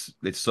because it's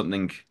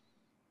something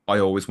I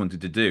always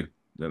wanted to do.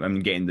 I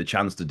mean, getting the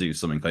chance to do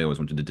something I always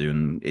wanted to do,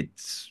 and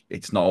it's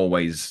not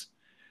always.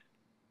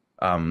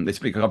 It's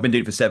because I've been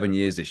doing it for 7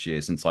 years this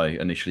year since I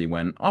initially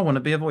went. I want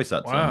to be a voice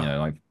actor, and,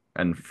 Wow.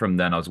 and from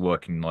then I was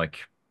working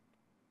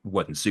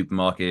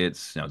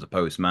supermarkets, as a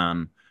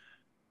postman,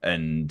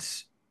 and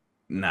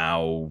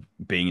now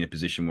being in a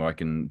position where I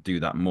can do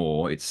that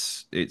more,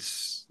 it's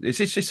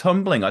just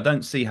humbling. I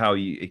don't see how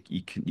you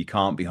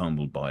can't be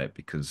humbled by it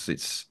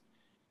because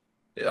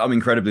I'm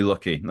incredibly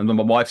lucky. And then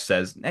my wife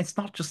says it's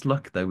not just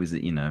luck though, is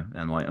it? And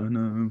I'm like, oh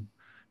no,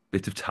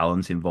 bit of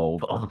talent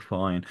involved. Oh,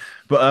 fine.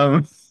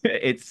 But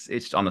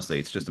it's honestly,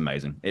 it's just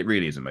amazing. It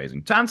really is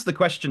amazing. To answer the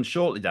question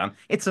shortly, Dan,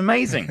 it's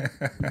amazing.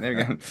 There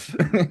we go.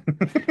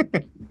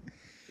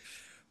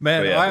 But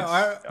Man,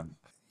 yeah, it's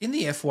in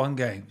the F1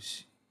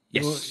 games,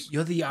 yes.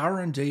 you're the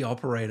R&D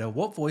operator.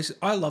 What voice?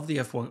 I love the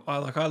F1. I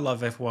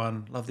love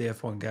F1. Love the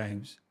F1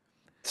 games.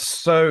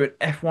 So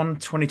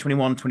F1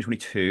 2021,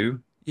 2022.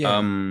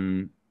 Yeah.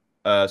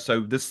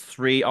 So there's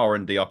three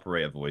R&D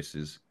operator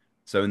voices.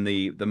 So in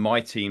the my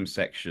team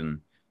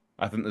section,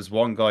 I think there's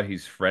one guy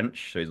who's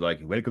French, so he's like,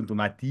 "Welcome to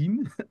my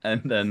team,"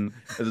 and then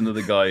there's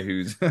another guy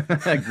who's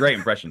great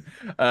impression.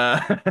 Uh,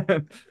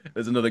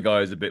 there's another guy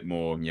who's a bit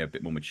more, a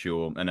bit more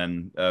mature, and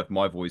then for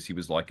my voice, he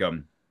was like,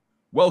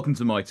 "Welcome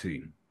to my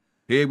team.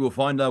 Here we'll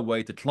find our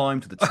way to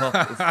climb to the top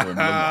of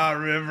Formula I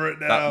One." remember it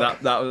That now.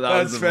 that that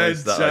that was That's the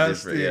voice that I did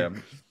for it. Yeah,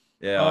 fantastic.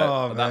 yeah.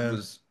 Oh That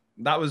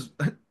man, was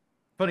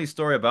funny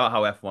story about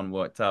how F1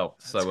 worked out.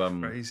 that's So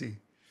crazy.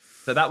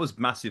 so that was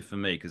massive for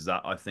me because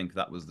that I think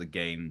that was the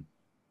game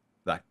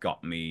that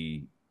got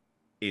me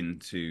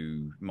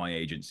into my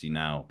agency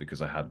now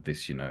because I had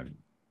this kind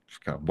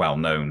of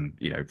well-known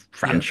Yeah.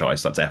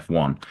 franchise that's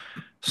F1.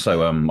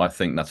 So I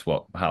think that's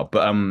what how.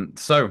 But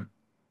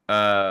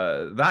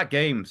that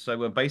game.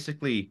 So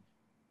basically.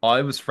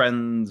 I was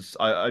friends.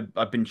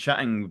 I've been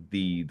chatting with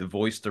the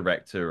voice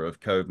director of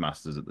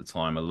Codemasters at the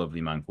time, a lovely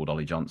man called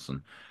Ollie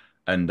Johnson,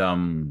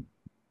 and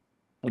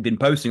he'd been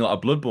posting a lot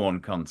of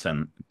Bloodborne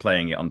content,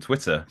 playing it on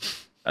Twitter.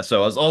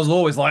 So I was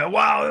always like,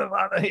 wow,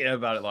 about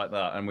it like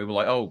that, and we were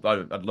like, oh,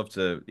 I'd love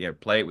to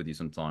play it with you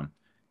sometime.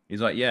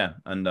 He's like, yeah,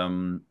 and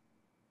I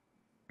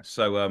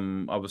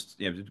was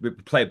we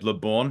played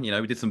Bloodborne,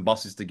 we did some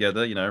bosses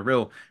together,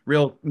 real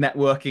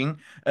networking,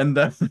 and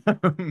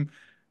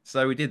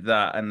so we did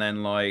that, and then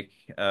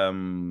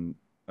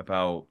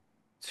about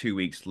 2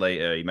 weeks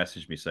later, he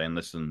messaged me saying,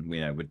 "Listen,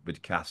 we're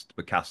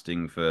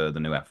casting for the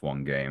new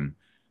F1 game.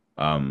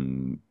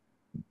 Um,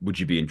 would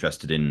you be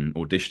interested in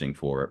auditioning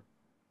for it?"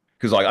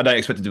 Because I don't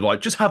expect to do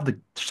just have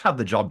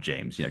the job,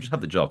 James. Just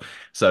have the job.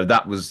 So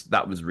that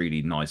was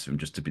really nice of him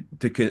just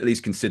to at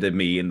least consider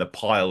me in the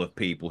pile of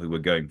people who were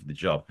going for the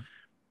job.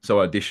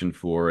 So I auditioned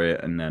for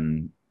it, and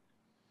then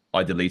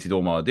I deleted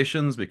all my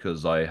auditions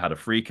because I had a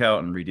freak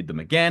out and redid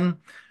them again,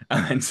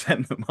 and then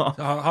sent them So, off.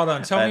 hold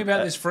on. Tell me And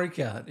about this freak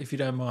out, if you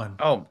don't mind.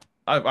 oh,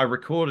 I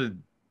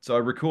recorded. So I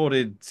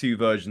recorded two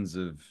versions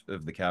of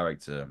the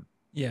character,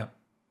 Yeah.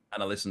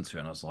 and I listened to it,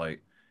 and I was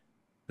like,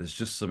 there's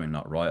just something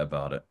not right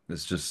about it.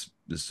 There's just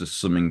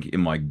something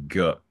in my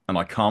gut, and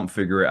I can't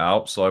figure it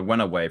out. So I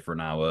went away for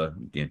an hour,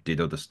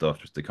 did other stuff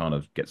just to kind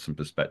of get some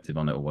perspective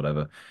on it or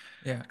whatever.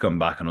 Yeah. Come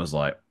back and I was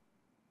like,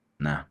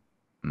 nah,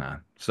 nah.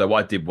 So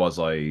what I did was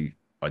I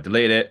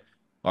deleted it.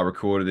 I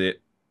recorded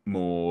it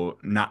more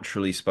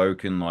naturally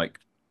spoken, like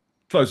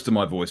close to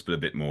my voice, but a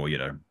bit more,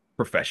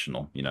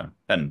 professional,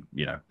 and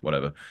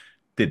whatever.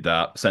 Did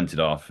that, sent it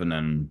off, and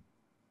then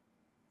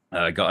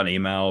I got an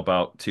email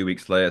about 2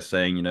 weeks later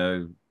saying,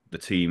 the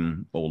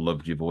team all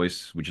loved your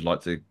voice. Would you like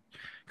to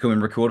come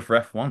and record for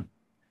F1?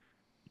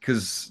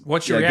 Because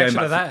What's your going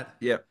reaction to back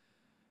to that?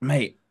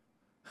 mate,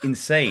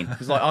 insane.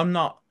 Because I'm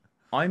not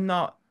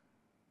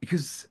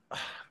because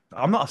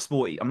I'm not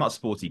a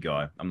sporty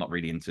guy. I'm not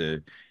really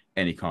into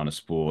any kind of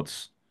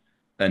sports.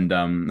 And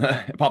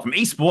apart from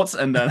esports,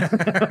 and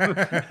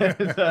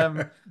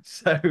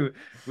so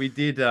we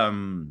did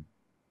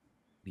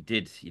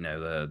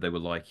they were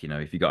like,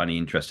 if you got any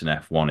interest in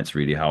F1, it's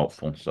really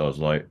helpful. So I was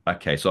like,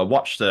 okay. So I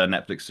watched a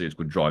Netflix series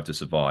called Drive to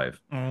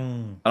Survive.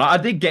 Mm. And I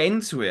did get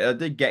into it. I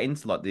did get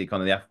into like the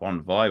kind of the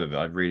F1 vibe of it.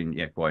 I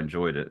really, quite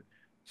enjoyed it.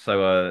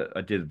 So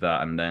I did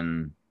that, and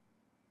then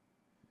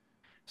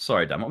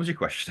sorry, Dan, what was your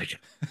question again?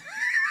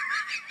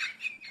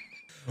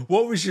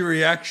 What was your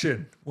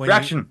reaction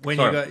Reaction. when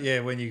you Sorry.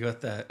 got when you got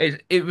that?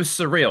 It was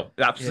surreal,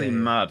 Yeah, absolutely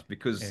yeah, mad, yeah.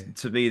 because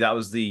to me that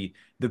was the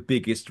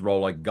biggest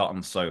role I'd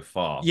gotten so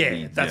far. The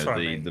Yeah, that's what I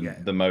mean. Yeah.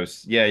 the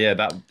most, yeah,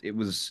 that it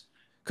was.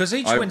 Because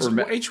I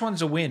remember, each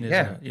one's a win,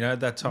 isn't yeah, it? At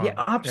that yeah, time.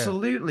 Yeah.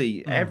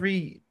 absolutely.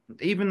 Mm.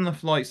 Even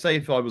if, like, say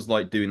if I was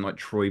like doing like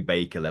Troy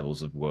Baker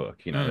levels of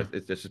work, Mm.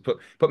 it's just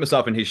put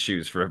myself in his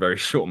shoes for a very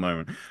short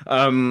moment.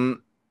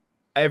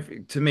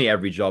 To me,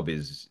 every job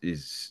is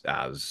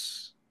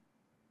as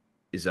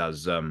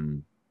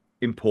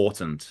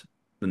important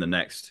than the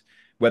next.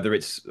 Whether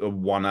it's a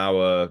 1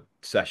 hour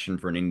session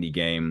for an indie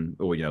game,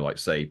 or like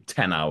say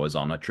 10 hours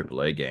on a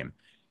AAA game,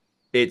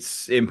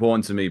 it's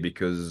important to me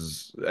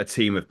because a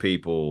team of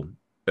people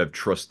have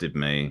trusted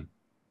me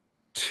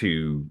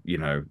to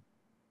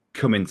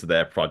come into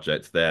their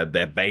project, their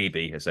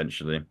baby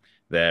essentially.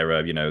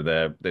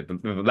 They've been,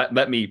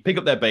 let me pick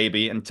up their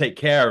baby and take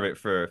care of it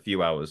for a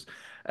few hours,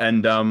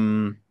 and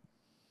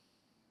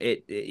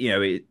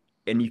it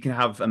and you can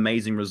have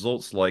amazing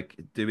results like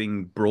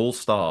doing Brawl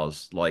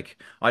Stars.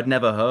 Like I'd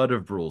never heard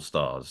of Brawl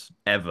Stars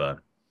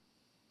ever,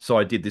 so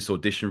I did this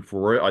audition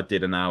for it. I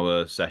did an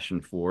hour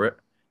session for it,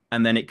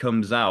 and then it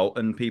comes out,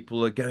 and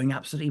people are going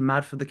absolutely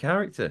mad for the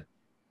character.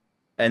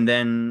 And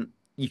then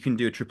you can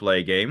do a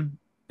AAA game,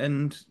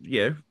 and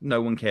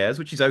no one cares,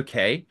 which is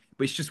okay.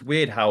 But it's just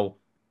weird how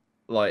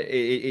like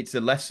it's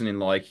a lesson in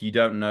like you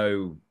don't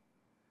know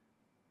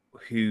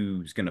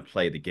who's going to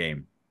play the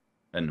game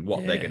and what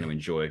they're going Yeah. to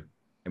enjoy,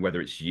 and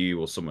whether it's you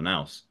or someone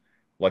else.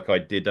 Like I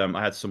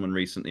had someone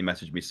recently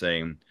message me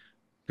saying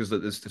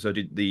because so I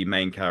did the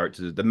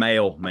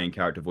male main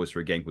character voice for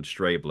a game called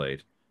Stray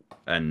Blade,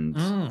 and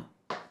Mm.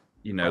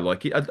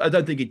 like I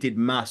don't think it did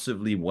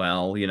massively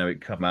well.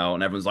 It come out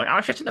and everyone's like, "Oh,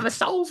 it's just another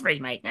Souls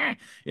remake." Eh.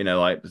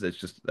 Like it's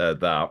just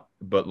that.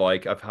 But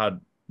like I've had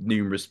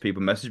numerous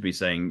people message me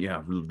saying, "Yeah,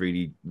 I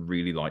really,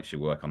 really liked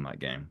your work on that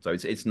game." So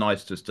it's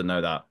nice just to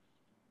know that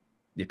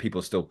people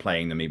are still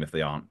playing them, even if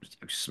they aren't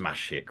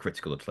smash hit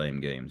critical acclaim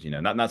games.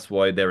 That's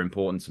why they're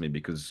important to me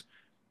because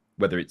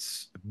whether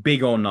it's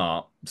big or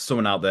not,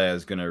 someone out there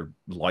is going to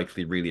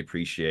likely really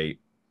appreciate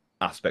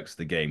aspects of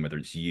the game, whether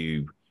it's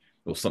you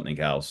or something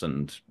else.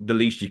 And the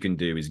least you can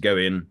do is go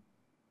in,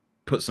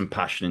 put some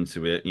passion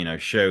into it,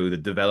 show the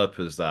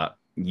developers that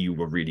you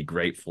were really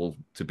grateful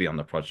to be on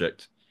the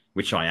project,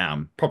 which I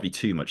am, probably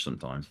too much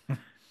sometimes.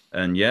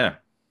 And yeah,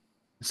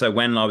 so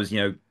when I was,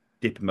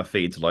 dipping my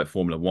feet into like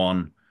Formula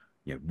One,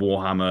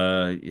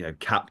 Warhammer,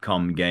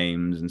 Capcom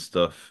games and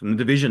stuff, and the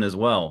Division as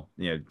well,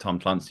 Tom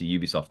Clancy,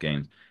 Ubisoft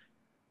games,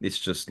 it's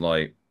just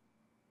like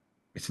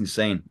it's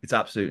insane. It's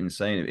absolutely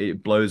insane.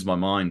 It blows my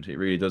mind. It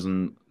really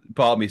doesn't.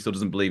 Part of me still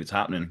doesn't believe it's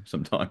happening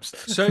sometimes.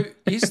 So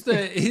is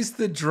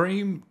the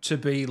dream to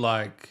be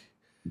like,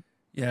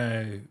 you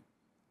know,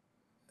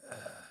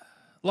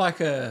 like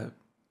a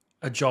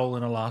Joel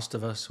in a Last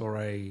of Us or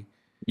a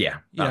Yeah,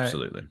 you know,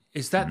 absolutely.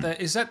 is that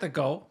Mhm. the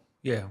goal?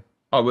 Yeah.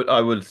 I would,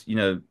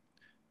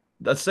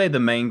 I'd say the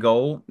main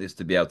goal is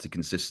to be able to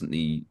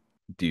consistently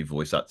do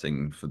voice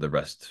acting for the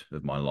rest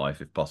of my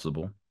life, if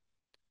possible.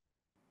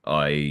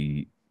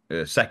 I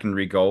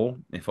Secondary goal,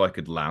 if I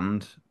could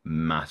land a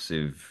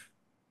massive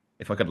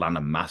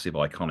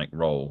iconic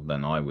role,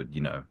 then I would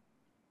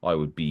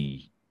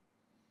be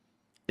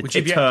Would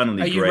you be?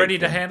 eternally Are you ready to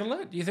grateful. handle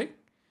it? Do you think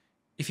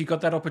if you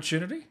got that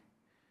opportunity?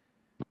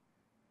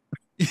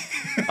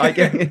 I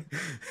get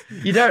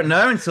you don't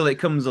know until it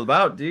comes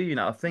about, do you?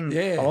 I think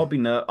Yeah. I'll be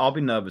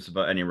nervous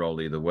about any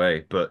role either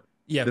way. But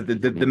the, Yep. the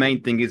the the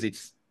main thing is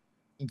it's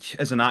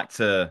as an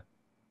actor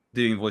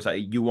doing voice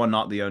acting, you are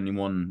not the only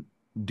one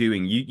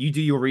doing. You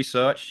do your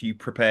research, you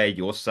prepare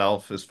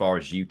yourself as far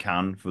as you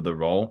can for the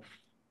role,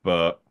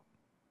 but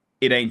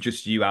it ain't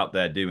just you out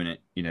there doing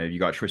it. You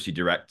got to trust your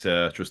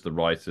director, trust the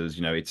writers.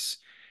 It's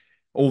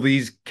all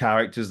these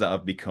characters that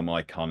have become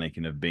iconic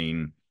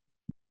and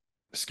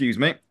excuse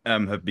me,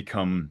 have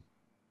become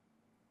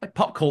like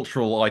pop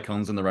cultural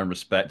icons in their own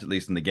respect, at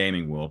least in the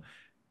gaming world.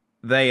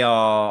 They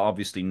are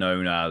obviously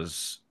known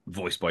as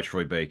voiced by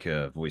Troy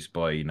Baker, voiced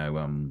by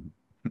Nolan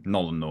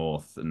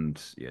North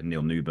and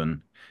Neil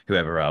Newbern,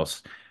 whoever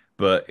else.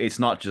 But it's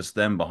not just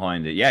them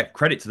behind it. Yeah,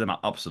 credit to them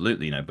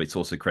absolutely, but it's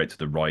also credit to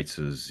the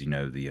writers,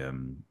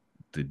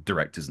 the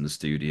directors in the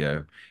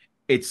studio.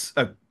 It's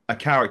a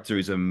character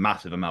is a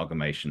massive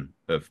amalgamation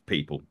of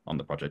people on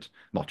the project,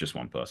 not just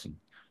one person.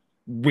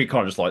 We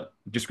can't just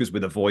because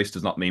we're the voice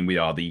does not mean we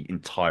are the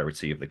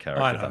entirety of the I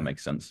character, if that know.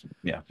 makes sense.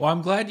 Yeah. Well,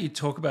 I'm glad you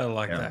talk about it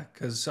like Yeah. that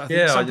because I think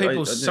Yeah, I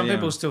do, some yeah.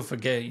 people still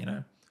forget. You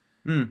know.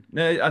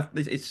 No,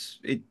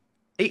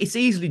 it's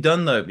easily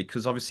done though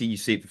because obviously you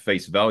see it for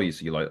face value,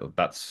 so you're like, oh,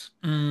 that's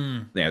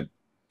Mm,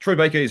 Troy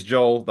Baker is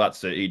Joel,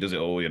 that's it, he does it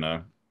all.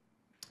 yeah.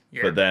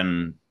 But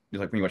then it's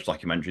like pretty much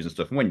documentaries and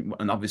stuff,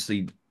 and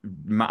obviously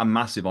a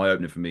massive eye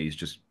opener for me is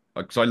just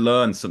because I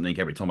learn something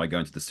every time I go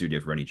into the studio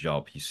for any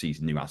job. You see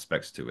new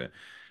aspects to it,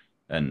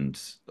 and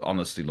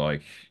honestly,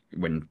 like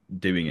when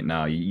doing it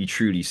now, you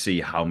truly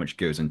see how much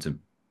goes into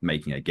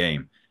making a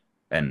game.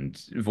 And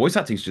voice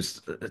acting is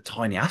just a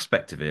tiny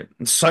aspect of it.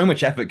 And so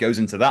much effort goes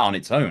into that on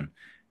its own,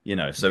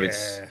 so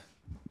it's Yeah.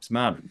 it's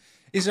mad.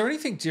 Is there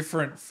anything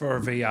different for a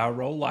VR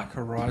role like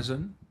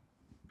Horizon?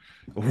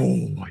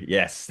 Oh,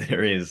 yes,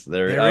 there is.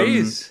 There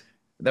is.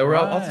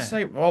 I'll just Right.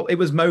 say, well, it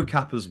was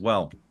mocap as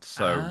well.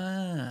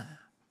 Ah.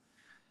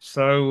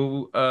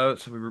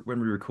 When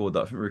we record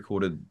that, I think we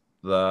recorded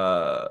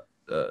the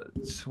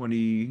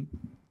 2020,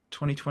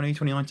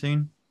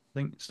 2019. I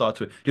think it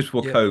started just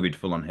before Yep. COVID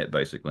full on hit,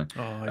 basically.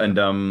 Oh, And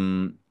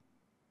yep.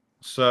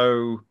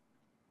 so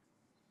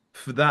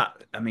for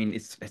that, I mean,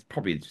 it's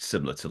probably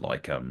similar to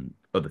like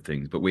other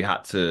things, but we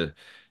had to.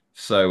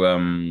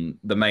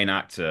 The main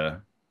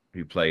actor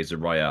who plays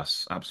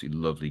Arias, absolutely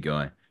lovely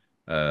guy,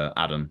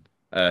 Adam.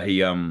 He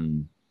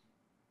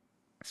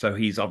So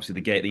he's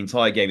obviously the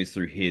entire game is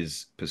through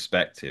his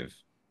perspective,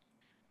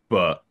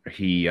 but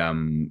he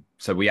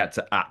so we had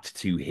to act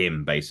to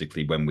him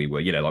basically when we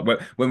were, like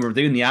when we were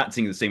doing the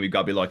acting of the scene, we've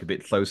got to be like a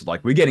bit closer,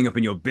 like we're getting up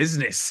in your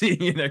business,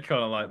 kind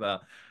of like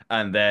that.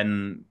 And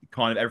then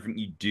kind of everything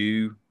you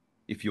do,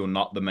 if you're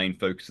not the main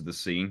focus of the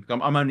scene.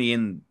 I'm only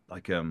in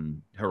like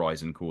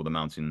Horizon Call the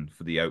Mountain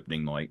for the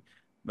opening, like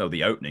well,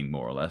 the opening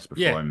more or less,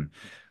 before Yeah. I'm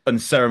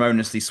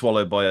unceremoniously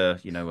swallowed by a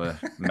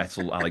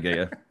metal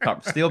alligator.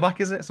 Steelback,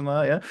 is it? Something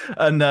like that, yeah.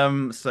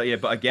 And so yeah,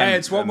 but again, Hey,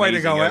 it's one way to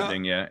amazing go out.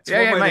 opening, yeah. It's Yeah,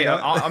 one yeah, way to mate. go.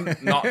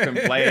 I'm not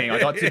complaining. I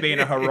got to be in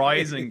a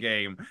Horizon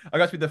game. I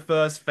got to be the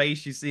first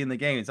face you see in the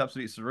game. It's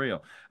absolutely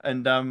surreal.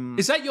 And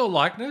Is that your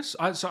likeness?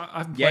 I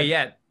haven't yeah, played.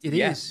 yeah. It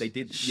yeah, is. they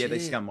did. Yeah, they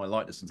Shit. scanned my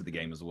likeness into the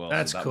game as well.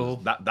 That's So cool.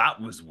 that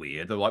was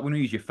weird. They're like, when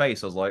you use your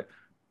face, I was like,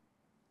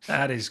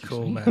 That is excuse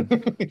cool, me.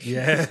 man.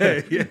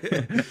 Yeah, yeah,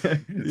 yeah.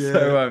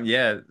 So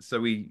yeah, so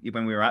we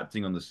when we were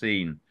acting on the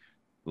scene,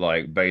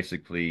 like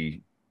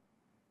basically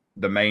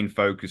the main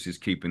focus is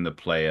keeping the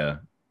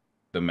player,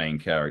 the main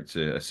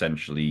character,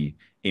 essentially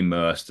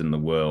immersed in the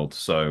world.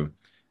 So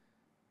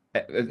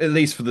at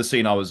least for the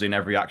scene I was in,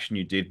 every action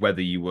you did,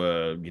 whether you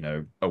were,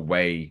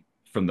 away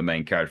from the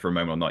main character for a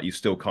moment or not, you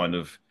still kind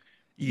of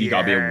you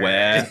gotta be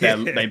aware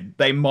Yeah.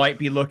 they might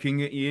be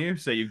looking at you,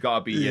 so you've got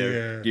to be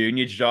Yeah. doing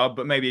your job,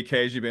 but maybe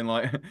occasionally being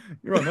like,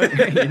 "You're on, mate,"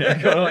 kind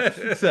of like,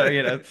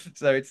 so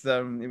so it's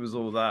it was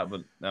all that,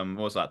 but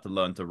also had to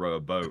learn to row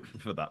a boat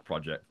for that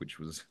project, which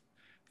was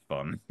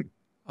fun.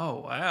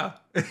 Oh wow.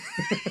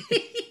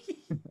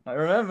 I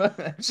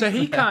remember. So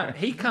he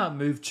can't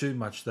move too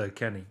much though,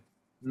 can he?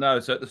 No,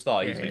 so at the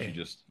start he's Yeah. literally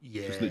just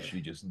Yeah.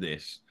 literally just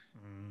this,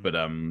 Mm.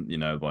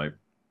 but like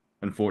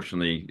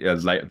unfortunately,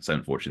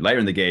 later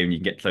in the game, you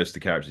can get close to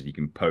characters, you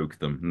can poke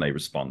them, and they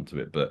respond to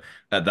it. But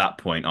at that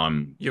point,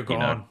 You're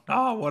gone.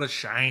 Oh, what a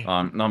shame.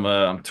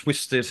 I'm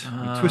twisted,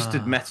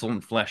 twisted Ah. metal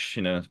and flesh,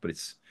 But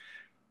it's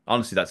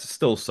honestly that's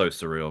still so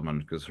surreal, man.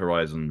 Because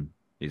Horizon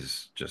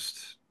is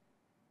just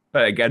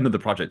again another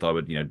project I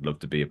would love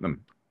to be.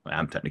 I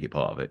am technically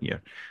part of it. Yeah,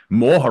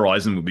 more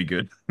Horizon would be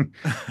good.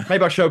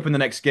 Maybe I show up in the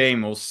next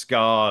game all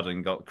scarred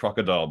and got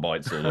crocodile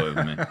bites all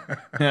over me.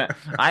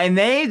 I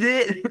made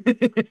it.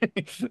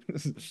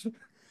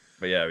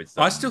 But yeah, it's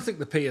I still think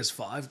the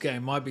PS5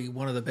 game might be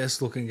one of the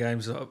best looking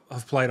games that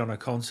I've played on a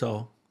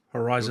console.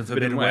 Horizon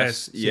Forbidden Forbidden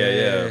West. West. Yeah,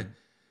 yeah.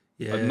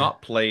 Yeah. I've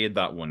not played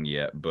that one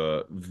yet,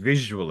 but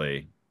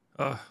visually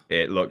Oh,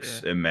 it yeah.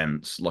 looks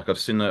immense. Like I've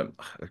seen a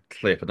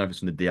clip. I don't know if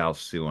it's in the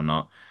DLC or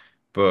not,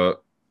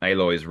 but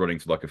Aloy is running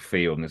to like a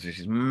field and there's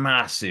this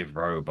massive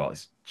robot,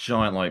 this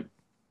giant like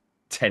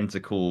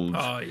tentacled,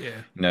 Oh,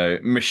 yeah.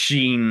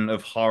 machine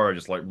of horror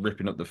just like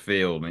ripping up the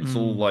field. And it's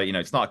all Mm. like,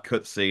 it's not a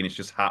cutscene, it's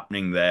just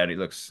happening there. And it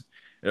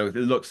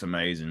looks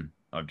amazing.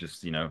 I've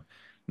just,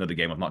 another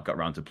game I've not got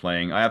around to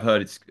playing. I have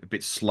heard it's a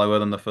bit slower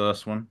than the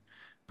first one.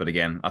 But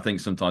again, I think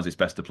sometimes it's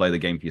best to play the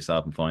game for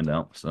yourself and find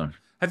out. So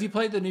Have you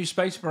played the new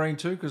Space Marine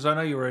 2? Because I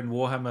know you were in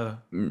Warhammer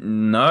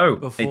no,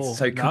 before.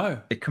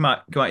 No. it come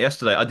out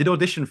yesterday. I did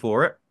audition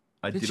for it.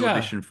 I Did did ya?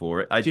 audition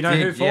for it. I Do you know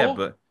who did, yeah, for?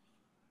 but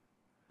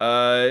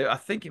I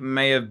think it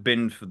may have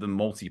been for the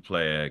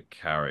multiplayer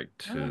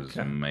characters,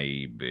 Okay.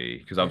 maybe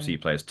because Yeah. obviously he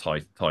plays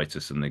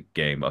Titus in the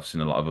game. I've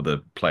seen a lot of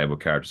other playable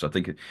characters. So I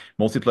think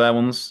multiplayer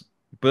ones,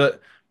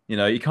 but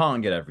you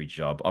can't get every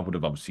job. I would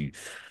have obviously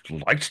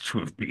liked to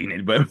have been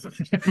in, but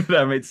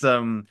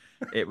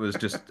it was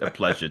just a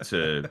pleasure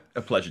to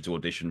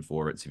audition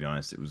for it. To be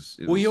honest, it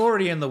Well, you're was.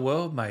 already in the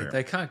world, mate. Yeah.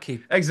 They can't keep.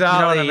 You know what I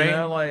Exactly,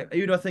 mean? like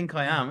who do I think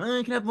I am?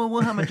 Can I have more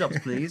Warhammer jobs,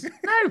 please?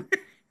 No,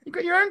 you've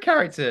got your own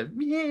character.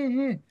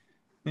 Yeah,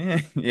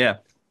 yeah, yeah.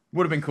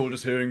 Would have been cool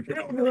just hearing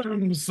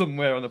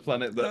somewhere on the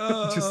planet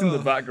that just in the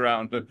Uh,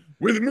 background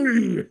with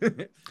me.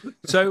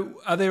 so,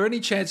 are there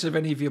any chance of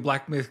any of your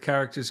Black Myth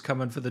characters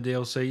coming for the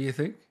DLC? You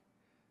think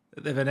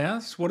that they've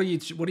announced? What are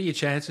your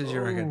chances?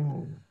 You reckon?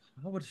 Oh,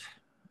 I would.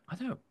 I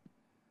don't.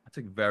 That's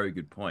a very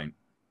good point.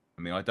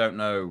 I mean, I don't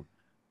know.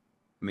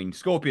 I mean,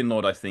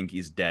 Scorpionlord, I think,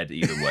 is dead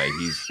either way.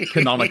 He's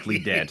canonically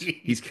dead.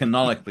 He's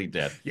canonically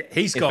dead. Yeah,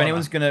 he's If gone.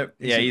 anyone's gonna,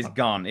 He's yeah, he's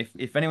gone. gone.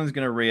 If anyone's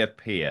gonna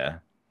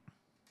reappear,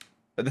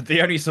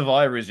 the only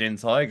survivor is Yin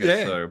Tiger.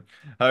 Yeah. So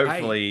Hey.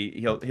 hopefully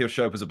he'll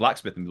show up as a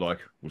blacksmith and be like,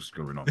 "What's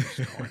going on this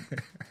time?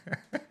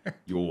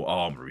 Your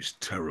armor is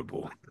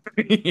terrible."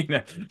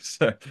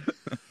 So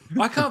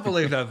I can't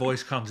believe that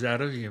voice comes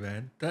out of you,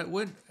 man. That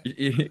went.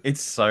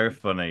 it's so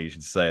funny you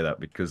should say that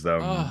because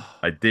Oh,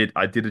 I did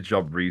a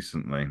job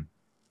recently.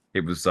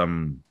 It was I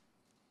don't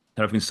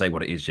know if I can say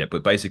what it is yet,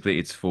 but basically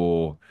it's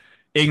for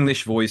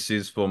English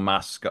voices for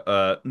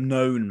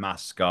known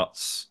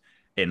mascots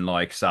in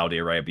like Saudi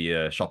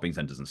Arabia shopping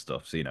centers and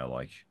stuff. So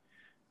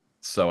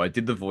so I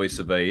did the voice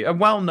of a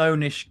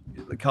well-known-ish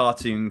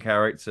cartoon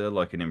character,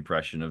 like an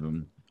impression of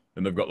them,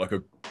 and they've got like a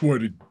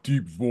quite a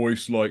deep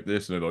voice like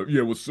this, and they're like,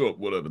 "Yeah, what's up?"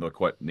 Whatever. They're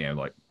quite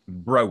like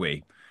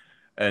broy,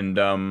 and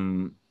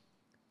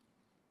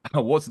I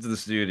walked into the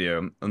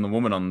studio, and the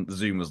woman on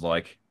Zoom was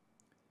like,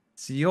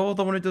 "So you're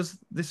the one who does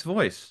this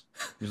voice?"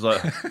 She was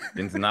like,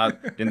 "Didn't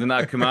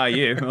that come out of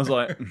you?" I was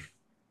like,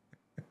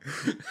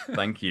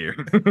 Thank you.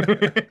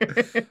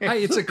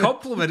 Hey, it's a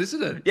compliment,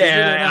 isn't it?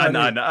 Yeah, Isn't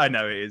it? I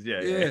know it is.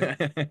 Yeah, Yeah.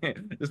 yeah.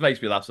 This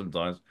makes me laugh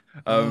sometimes.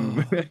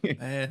 Um, Oh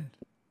man,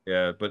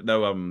 yeah, but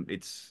no,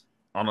 it's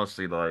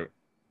honestly like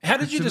how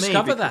did you to me discover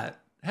because that?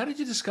 How did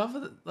you discover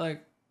that,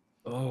 like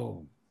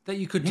oh that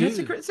you could yeah, do?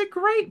 it's a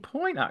great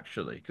point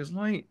actually because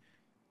like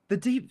the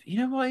deep, you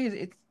know why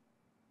it's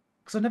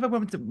because I never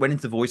went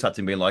into voice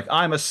acting being like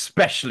I'm a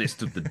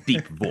specialist of the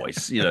deep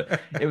voice.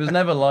 It was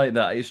never like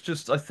that. It's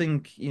just I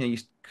think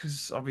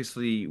because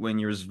obviously when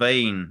you're as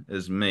vain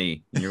as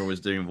me and you're always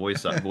doing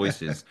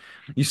voices,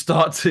 you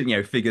start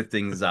to figure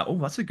things out. Oh,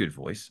 that's a good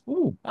voice.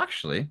 Oh,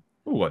 actually.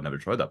 Oh, I've never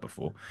tried that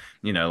before.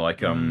 Like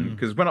Mm.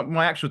 because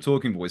my actual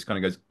talking voice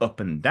kind of goes up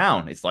and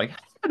down. It's like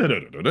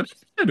that's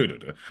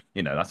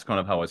kind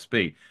of how I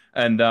speak.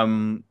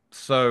 And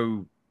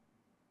so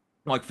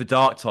like for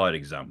Dark Tide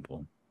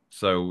example.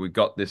 So we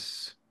got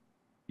this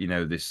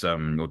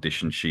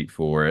audition sheet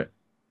for it.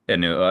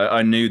 And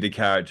I knew the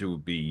character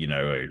would be,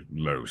 a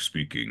low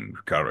speaking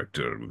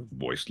character with a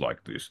voice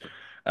like this.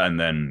 And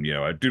then,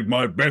 I did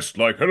my best,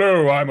 like,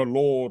 hello, I'm a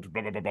lord,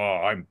 blah blah blah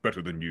blah, I'm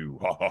better than you,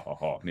 ha ha ha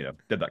ha.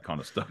 Did that kind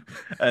of stuff.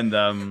 And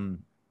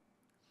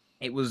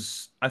it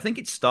was I think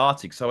it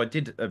started so I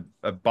did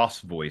a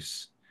boss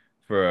voice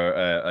for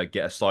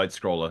a side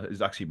scroller.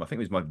 It's actually I think it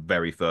was my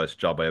very first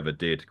job I ever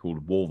did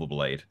called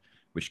Wolverblade,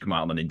 which came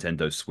out on the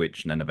Nintendo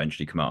Switch and then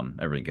eventually come out on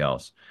everything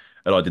else.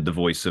 And I did the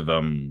voice of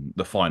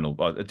the final.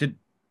 I did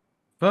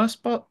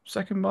first boss,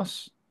 second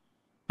boss,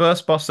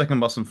 first boss, second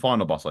boss, and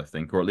final boss, I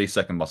think, or at least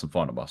second boss and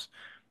final boss.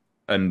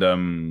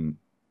 And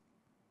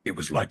it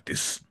was like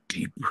this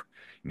deep,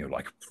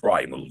 like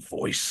primal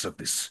voice of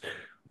this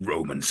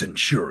Roman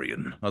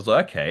centurion. I was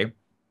like, okay,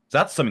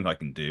 that's something I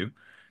can do,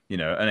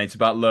 and it's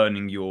about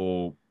learning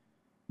your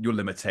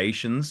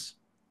limitations.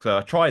 So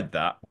I tried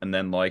that, and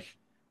then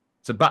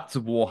so back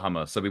to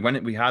Warhammer. So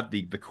we had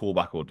the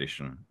callback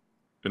audition,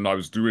 and I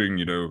was doing,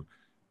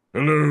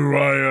 hello,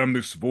 I am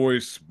this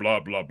voice, blah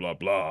blah blah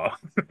blah.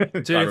 I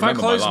Dude, if I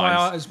remember my close my lines.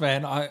 eyes,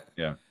 man,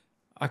 Yeah.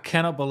 I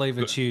cannot believe So,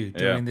 it's you yeah.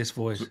 doing this So,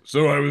 voice.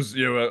 so I was,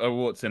 I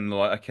walked in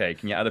like, okay,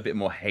 can you add a bit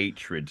more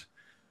hatred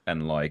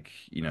and like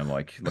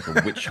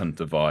a witch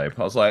hunter vibe?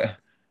 I was like,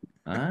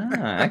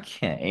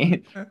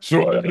 okay.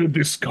 So I added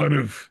this kind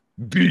of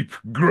deep,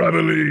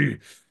 gravelly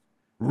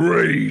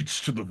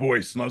rage to the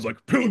voice, and I was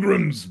like,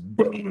 "Pilgrims,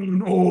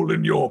 burn all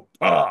in your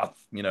path,"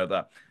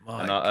 that,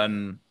 and Mike. I,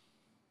 and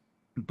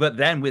but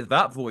then with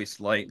that voice,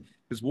 like,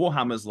 because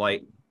Warhammer's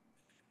like,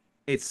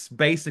 it's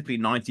basically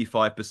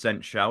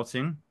 95%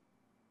 shouting.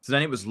 So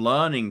then it was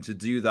learning to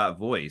do that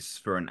voice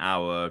for an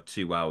hour,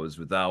 2 hours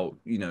without,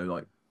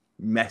 like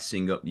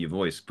messing up your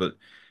voice. But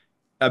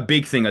a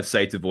big thing I'd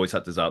say to voice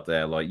actors out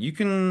there, like you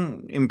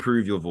can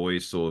improve your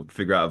voice or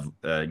figure out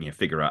a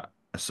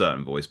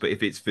certain voice, but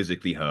if it's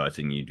physically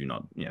hurting you, do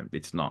not,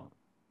 it's not,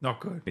 Not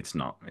good. it's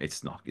not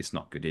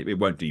good. It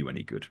won't do you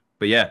any good.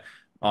 But yeah,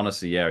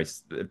 honestly, yeah,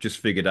 it's I've just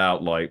figured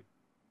out like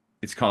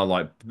it's kind of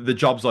like the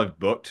jobs I've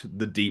booked,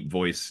 the deep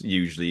voice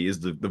usually is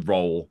the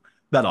role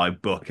that I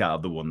book out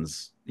of the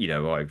ones,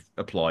 I've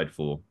applied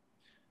for.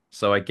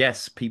 So I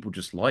guess people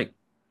just like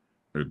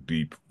a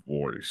deep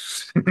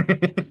voice.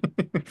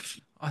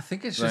 I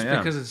think it's So just yeah,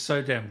 because it's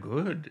so damn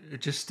good.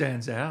 It just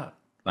stands out.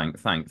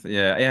 thanks.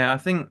 Yeah, yeah. I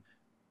think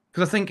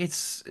because I think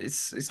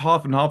it's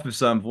half and half with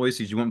certain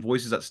voices. You want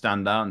voices that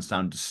stand out and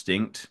sound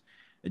distinct,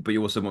 but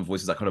you also want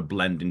voices that kind of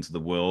blend into the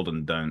world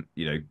and don't,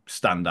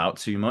 stand out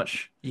too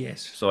much.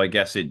 Yes. So I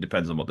guess it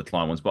depends on what the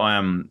client wants. But I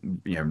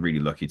am, really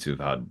lucky to have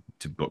had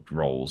to book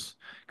roles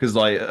because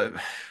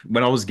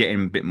when I was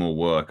getting a bit more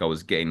work, I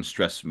was getting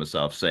stressed for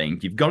myself, saying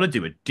you've got to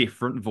do a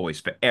different voice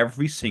for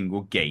every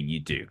single game you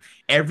do.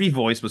 Every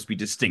voice must be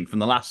distinct from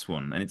the last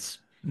one, and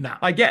No.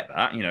 I get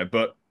that,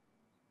 but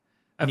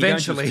you go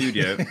into a Eventually.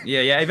 studio,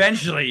 yeah,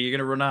 eventually you're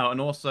gonna run out,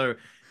 and also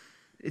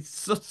it's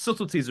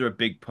subtleties are a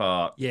big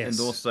part, and Yes.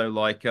 also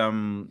like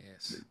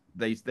Yes.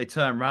 they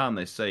turn around,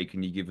 they say,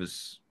 can you give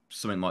us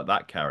something like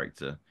that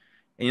character?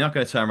 And you're not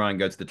going to turn around and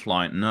go to the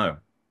client, no,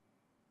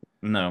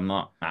 I'm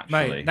not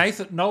Mate, actually.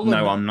 Nathan No,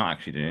 Nolan I'm not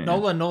actually doing it.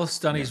 Nolan North's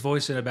done Yeah, his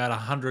voice in about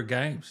 100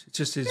 games. It's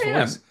just his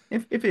yeah. voice.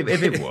 If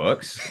it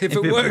works, If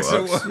it works,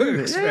 it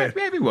works, yeah, man.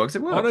 if it works,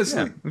 it works. Yeah,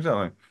 Honestly.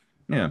 exactly.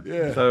 Yeah.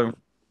 Yeah. So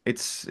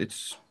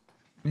it's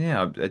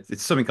yeah,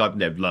 it's something I've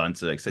never learned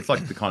to. It's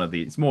like the kind of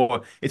it's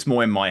more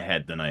in my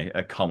head than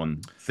a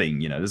common thing.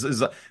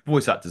 There's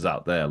voice actors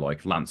out there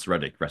like Lance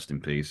Reddick, rest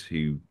in peace,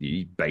 who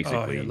he Oh,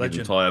 yeah, basically his legend.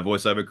 entire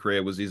voiceover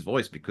career was his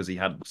voice because he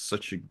had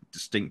such a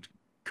distinct,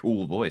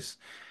 cool voice.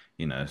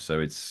 So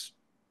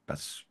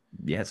that's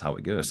yeah, it's how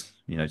it goes.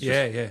 It's Yeah, just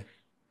yeah.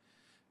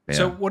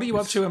 So yeah, what are you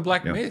up it's to in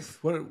Black yeah. Myth?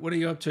 What are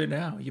you up to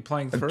now? Are you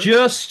playing I've through?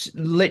 just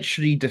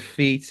literally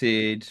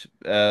defeated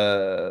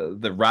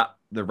the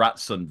rat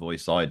son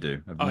voice I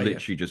do. I've Oh, yeah.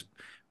 literally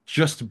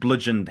just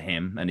bludgeoned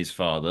him and his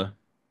father,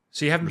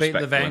 So you haven't beaten the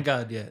respectfully.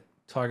 Vanguard yet.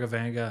 Tiger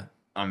Vanguard.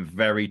 I'm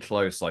very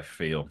close, I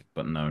feel,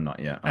 but no, not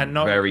yet. And I'm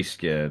not very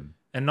scared.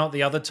 and not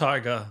the other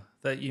tiger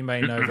that you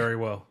may know very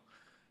well.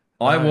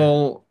 I No.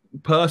 will.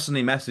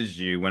 personally message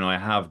you when I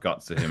have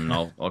got to him, and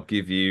I'll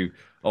give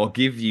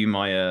you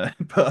my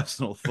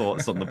personal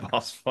thoughts on the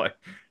boss fight.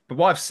 But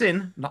what I've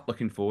seen, not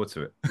looking forward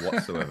to it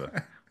whatsoever,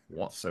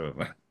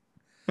 whatsoever.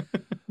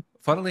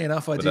 Funnily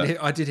enough, But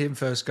I did him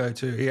first go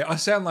too. Yeah, I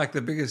sound like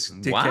the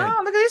biggest dickhead. wow,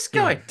 look at this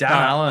Yeah, guy, Dan no,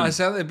 I Allen,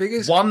 sound the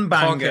biggest one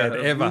banger cockhead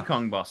of ever.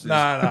 Wukong bosses.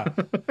 No,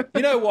 no.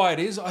 You know why it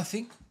is? I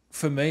think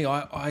for me,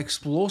 I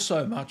explore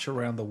so much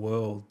around the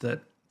world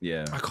that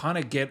Yeah, I kind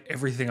of get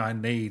everything I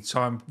need.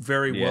 So I'm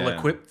very well yeah.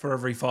 equipped for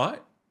every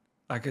fight,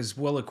 like as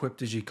well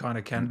equipped as you kind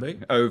of can be.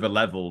 Over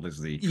leveled is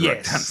the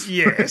correct Yes, answer.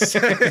 yes.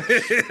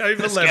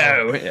 Over Let's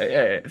level. go.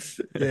 Yeah,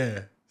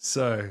 Yeah.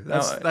 So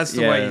that's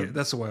yeah.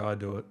 the way I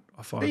do it.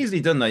 I find.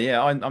 Easily done though.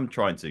 Yeah, I'm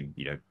trying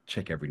to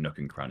check every nook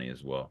and cranny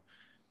as well.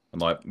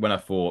 And like when I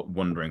fought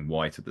Wondering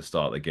White at the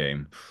start of the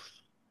game,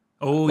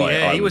 Oh like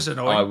yeah, he was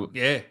annoying.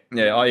 Yeah,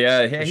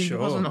 yeah, for he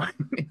was sure.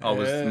 annoying. I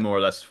was Yeah. more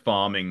or less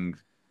farming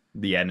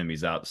the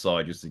enemies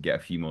outside just to get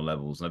a few more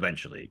levels, and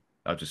eventually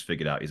I just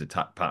figured out his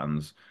attack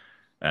patterns,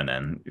 and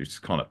then it's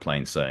kind of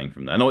plain sailing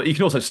from there. And you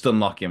can also stun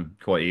lock him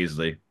quite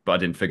easily, but I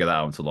didn't figure that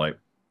out until like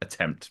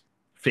attempt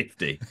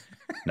 50.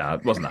 No,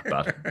 it wasn't that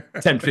bad.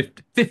 Attempt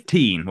 50,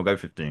 15. We'll go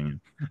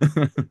 15.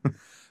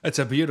 It's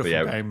a But beautiful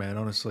yeah, game, man.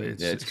 Honestly,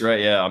 yeah, it's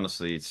great. Yeah,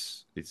 honestly,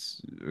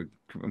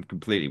 I'm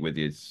completely with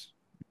you.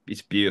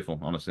 It's beautiful.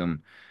 Honestly,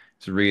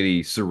 it's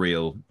really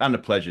surreal and a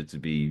pleasure to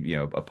be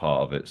a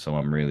part of it. So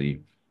I'm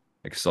really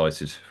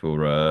excited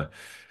for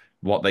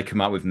what they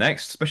come out with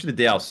next, especially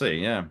the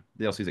DLC. Yeah,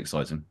 DLC is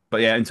exciting.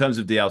 But yeah, in terms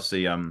of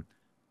DLC,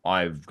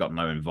 I've got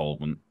no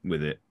involvement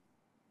with it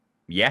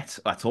yet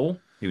at all.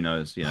 Who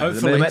knows?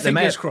 hopefully, They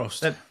may fingers have,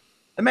 crossed.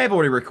 they may have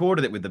already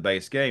recorded it with the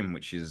base game,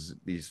 which is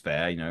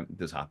fair. It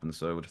does happen.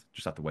 So we'll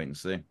just have to wait and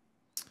see.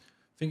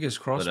 Fingers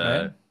But crossed,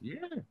 man. yeah,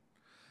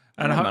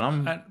 And yeah,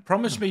 man, and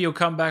promise me you'll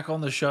come back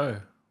on the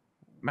show.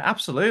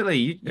 absolutely.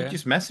 You Yeah.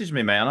 just messaged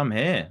me, man. I'm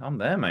here. I'm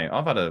there, mate.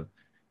 I've had a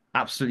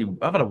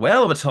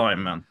whale of a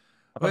time, man.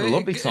 I've had Well, a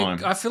lovely time.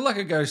 I feel like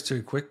it goes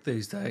too quick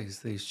these days.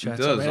 These It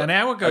chats. I does. mean, an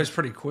hour I, goes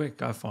pretty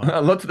quick. I find. I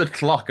looked at the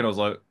clock and I was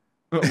like,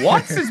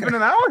 "What? It's been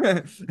an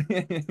hour?"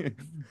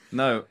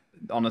 No,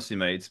 honestly,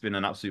 mate, it's been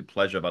an absolute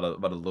pleasure. I've had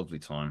a lovely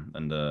time,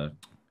 and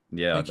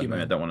yeah, Thank you, I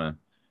man. don't want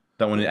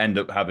to end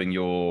up having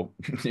your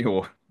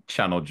your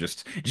channel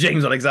just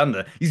James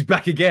Alexander. He's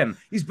back again.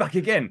 He's back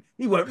again.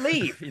 He won't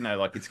leave.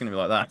 Like it's gonna be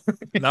like that.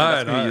 No,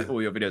 That's gonna be no,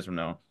 all your videos from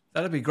now.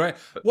 that'd be great.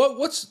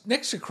 What's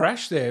next to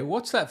Crash there?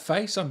 What's that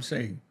face I'm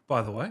seeing?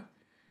 By the way.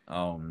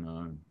 Oh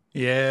no.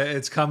 Yeah,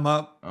 it's come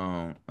up.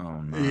 Oh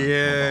no.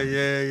 Hold Yeah, on.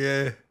 yeah,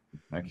 yeah.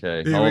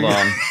 Okay, Here we hold go.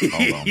 on.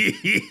 Hold on.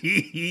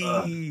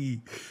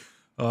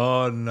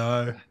 Oh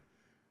no.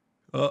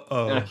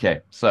 Uh-oh.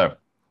 Okay, so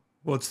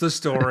What's the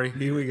story?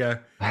 Here we go.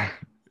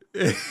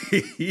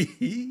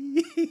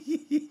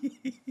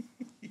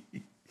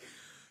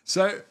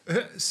 So,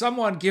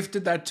 someone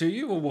gifted that to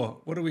you, or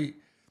what? What do we?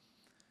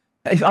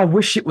 I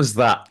wish it was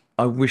that.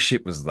 I wish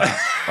it was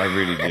that. I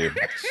really do.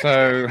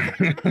 So,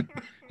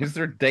 is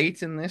there a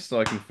date in this so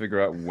I can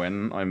figure out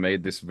when I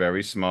made this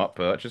very smart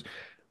purchase?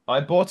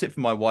 I bought it for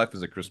my wife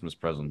as a Christmas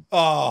present.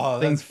 Oh,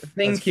 that's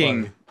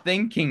funny.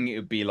 Thinking it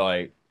would be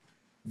like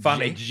a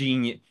Funny.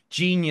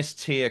 genius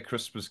tier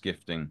Christmas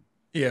gifting.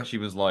 Yeah, She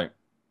was like,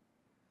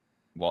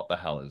 "What the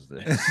hell is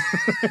this?"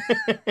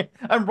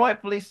 And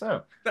rightfully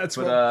so. that's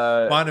But what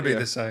mine would be yeah.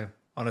 the same,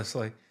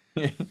 honestly.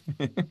 when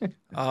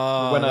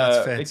Oh, that's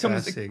it comes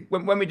fantastic.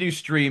 when we do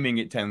streaming,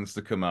 it tends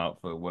to come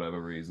out for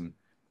whatever reason,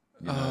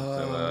 So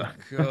Oh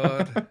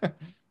God.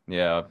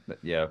 yeah,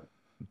 yeah.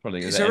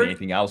 Probably is Is there there?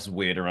 anything else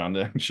weird around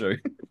there? Show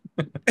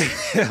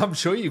I'm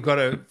sure you've got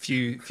a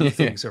few yeah,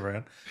 things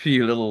around.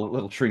 few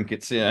little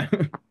trinkets. Yeah.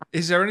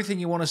 Is there anything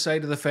you want to say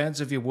to the fans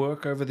of your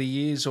work over the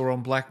years, or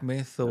on Black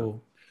Myth,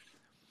 or?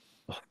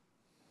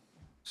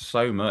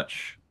 So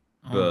much,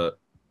 Oh, but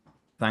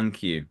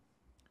thank you.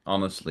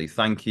 Honestly,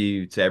 thank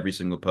you to every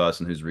single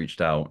person who's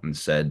reached out and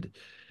said,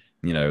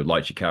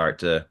 liked your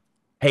character,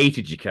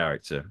 hated your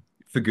character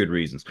for good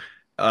reasons.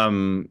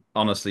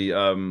 Honestly,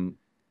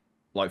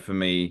 like for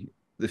me,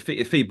 the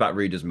feedback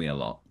really does mean a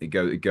lot. It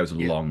goes a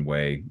yeah, long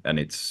way, and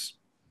it's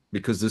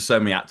because there's so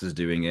many actors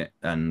doing it,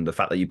 and the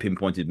fact that you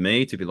pinpointed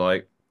me to be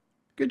like,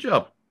 good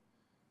job,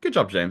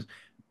 James.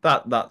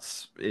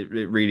 That's it.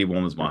 It really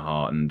warms my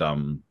heart, and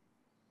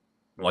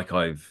like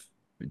I've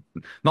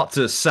not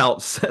to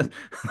self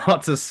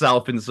not to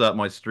self insert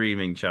my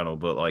streaming channel,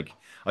 but like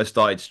I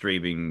started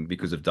streaming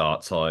because of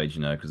Dark Tide,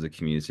 because of the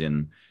community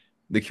and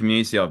the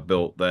community I've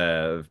built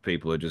there of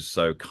people are just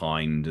so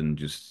kind and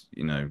just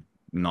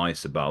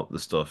nice about the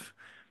stuff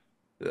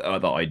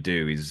that I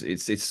do is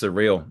it's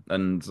surreal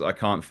and I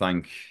can't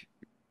thank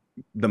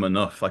them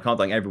enough. I can't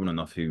thank everyone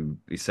enough who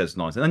says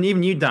nice and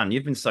even you Dan,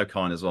 you've been so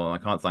kind as well. I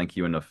can't thank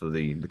you enough for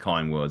the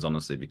kind words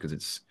honestly because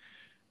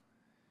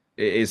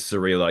it is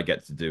surreal that I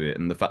get to do it,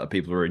 and the fact that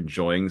people are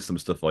enjoying some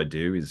stuff I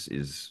do is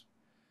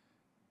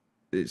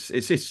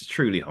it's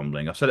truly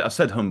humbling. I've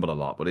said humble a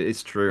lot, but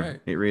it's true.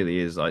 right. It really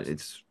is.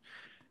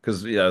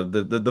 Because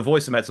the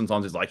voice in my head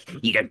sometimes is like,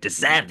 you don't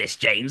deserve this,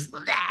 James.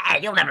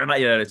 You'll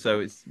never, So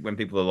it's when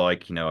people are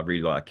like, I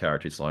really like that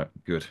character. It's like,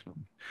 good,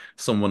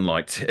 someone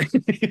liked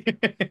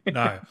it.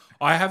 No,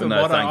 I have But a no,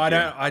 motto. thank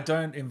you. I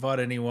don't invite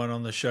anyone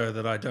on the show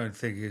that I don't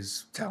think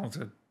is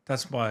talented.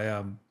 That's my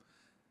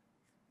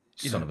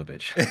you Son know. of a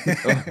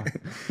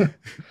bitch.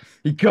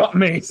 You got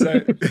me.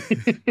 So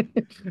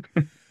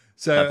No,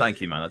 so thank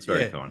you, man. That's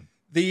very yeah. kind.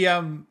 The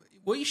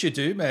what you should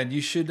do, man,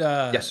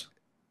 Yes.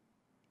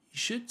 you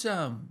should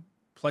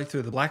play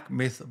through the Black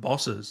Myth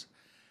bosses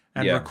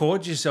and Yeah.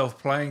 record yourself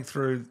playing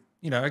through,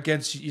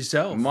 against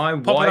yourself. My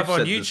Pop it up wife on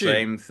said the YouTube.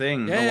 same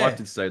thing. My wife Yeah.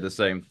 did say the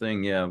same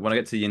thing. Yeah. When I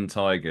get to Yin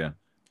Tiger,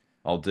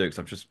 I'll do it because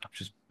I've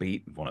just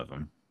beat one of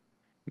them.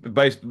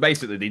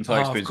 Basically, the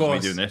entire Oh, of experience is me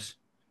doing course. this.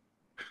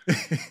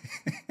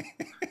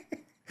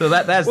 So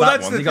there's Well,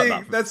 that that's one. the You got thing.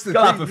 that for, That's the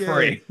got thing. that for Yeah.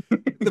 free.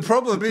 The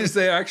problem is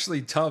they're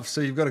actually tough,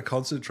 so you've got to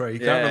concentrate. You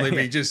can't Yeah, really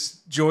yeah. be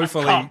just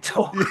joyfully. Can't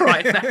talk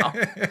right now.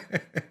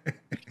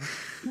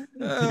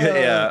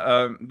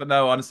 But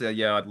no, honestly,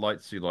 yeah, I'd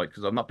like to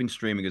because I've not been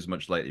streaming as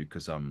much lately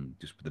because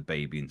just with the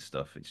baby and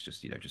stuff. It's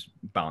just just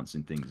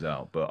balancing things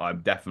out. But I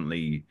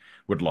definitely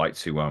would like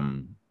to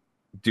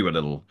do a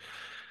little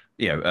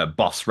a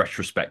boss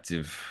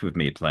retrospective with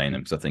me playing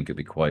them because I think it'd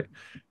be quite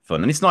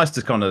fun. And it's nice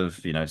to kind of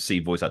see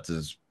voice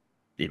actors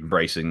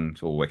embracing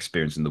or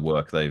experiencing the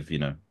work they've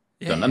done,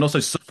 Yeah. and also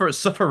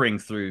suffering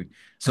through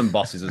some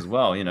bosses as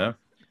well.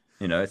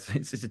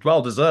 It's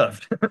well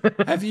deserved.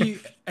 Have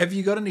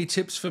you got any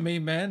tips for me,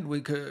 man?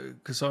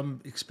 Because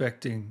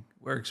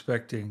we're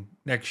expecting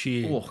next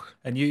year, Oh,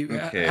 and you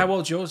okay. how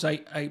old's yours?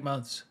 8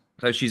 months.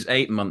 So she's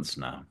 8 months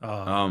now.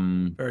 Oh,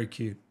 very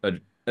cute.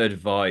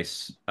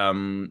 Advice.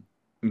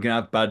 You're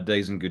gonna have bad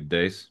days and good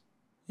days.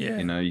 Yeah.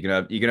 You're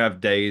gonna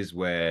have days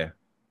where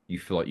you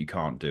feel like you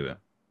can't do it,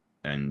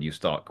 and you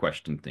start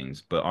questioning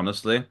things. But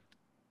honestly,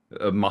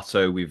 a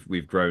motto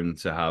we've grown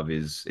to have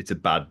is it's a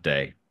bad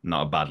day,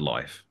 not a bad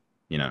life.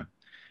 You know,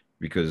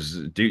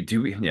 because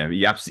do we,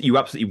 you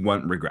absolutely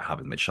won't regret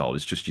having the child.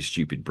 It's just your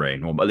stupid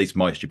brain, or at least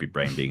my stupid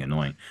brain being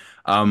annoying.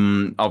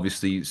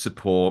 Obviously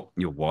support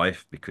your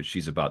wife because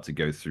she's about to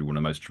go through one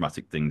of the most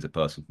traumatic things a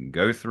person can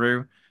go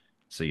through.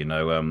 So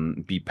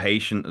be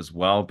patient as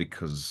well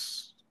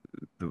because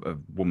a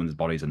woman's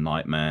body is a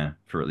nightmare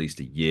for at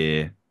least a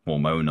year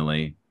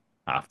hormonally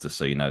after.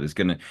 So there's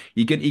gonna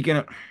you're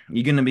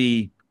gonna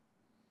be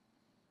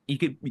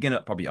you're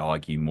gonna probably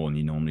argue more than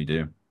you normally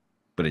do,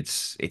 but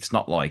it's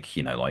not like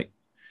like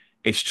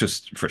it's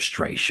just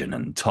frustration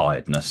and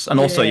tiredness, and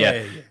also yeah,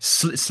 Yeah. Yeah.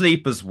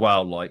 sleep as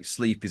well. Like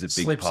sleep is a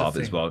big Sleep's a part of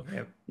it as thing. well.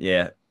 Yep.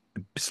 Yeah,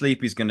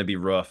 sleep is going to be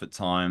rough at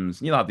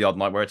times. You'll have the odd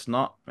night where it's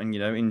not, and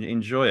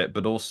enjoy it.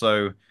 But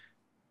also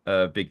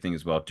a big thing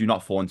as well. Do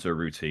not fall into a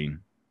routine.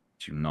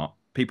 Do not.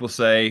 People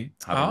say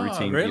have a Ah,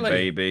 routine with your really?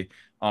 baby.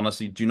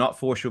 Honestly, do not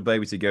force your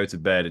baby to go to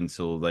bed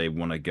until they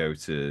want to go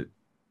to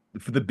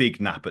for the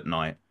big nap at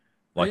night.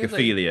 Like Really?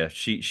 Ophelia,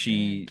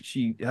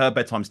 Yeah. her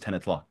bedtime's 10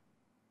 o'clock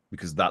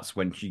because that's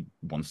when she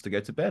wants to go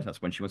to bed.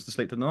 That's when she wants to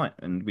sleep for the night,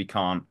 and we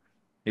can't.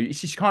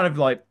 She's kind of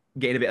like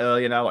getting a bit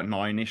earlier now, like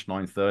 9-ish,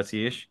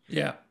 9:30-ish.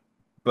 Yeah.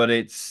 But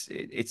it's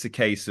a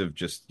case of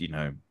just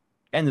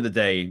end of the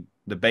day,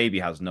 the baby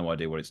has no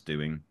idea what it's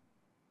doing,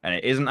 and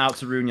it isn't out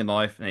to ruin your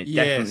life, and it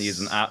Yes.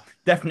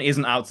 definitely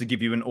isn't out to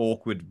give you an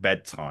awkward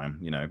bedtime,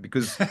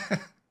 because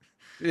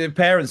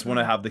parents want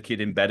to have the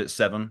kid in bed at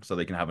 7 so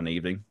they can have an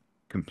evening.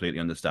 Completely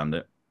understand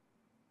it.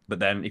 But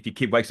then if your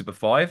kid wakes up at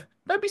 5,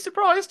 don't be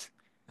surprised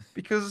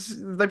because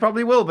they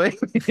probably will be.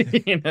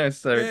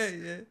 So Yeah.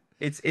 Yeah.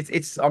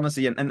 it's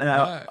honestly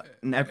No.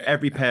 and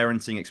every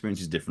parenting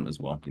experience is different as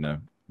well.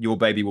 Your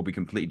baby will be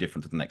completely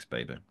different to the next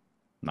baby.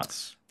 And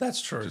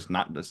That's true. just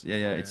not yeah.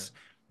 Yeah. It's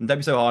and don't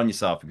be so hard on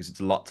yourself because it's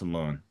a lot to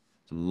learn.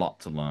 It's a lot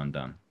to learn,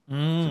 Dan. So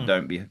Mm.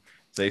 don't be.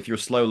 So if you're a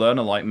slow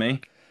learner like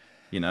me,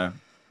 you know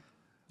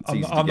it's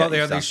easy to I'm not get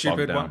the only yourself bogged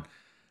stupid one. down.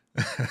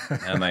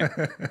 Yeah,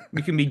 mate.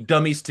 We can be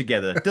dummies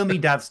together, dummy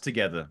dads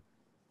together.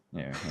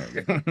 Yeah,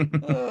 there we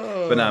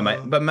go. But no, mate.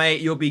 Oh. But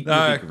mate, you'll be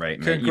No, great,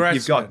 mate. You've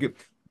congrats, got man.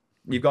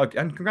 good.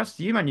 And congrats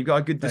to you, man. You've got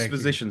a good Thank you.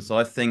 disposition, so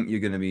I think you're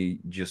gonna be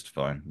just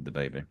fine with the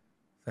baby.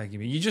 Thank you.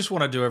 You just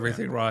want to do Yeah,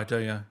 everything right,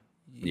 don't you?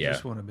 You yeah.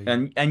 just want to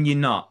be. And you're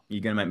not.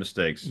 You're gonna make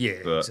mistakes, Yeah,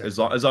 but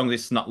exactly. as long as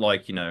it's not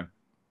like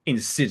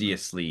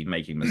insidiously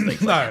making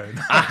mistakes, like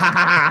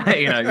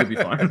No. you'll be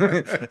fine.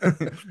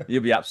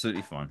 You'll be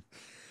absolutely fine.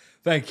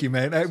 Thank you,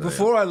 man. Hey, So yeah,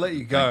 before I let you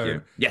thank go,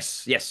 you.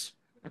 Yes, yes.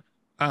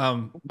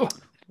 um,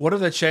 what are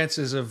the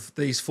chances of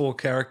these four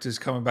characters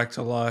coming back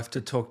to life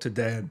to talk to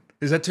Dan?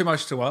 Is that too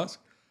much to ask?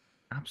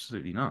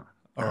 Absolutely not.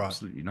 All right.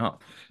 Absolutely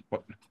not.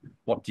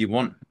 What do you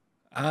want?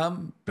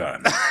 Um,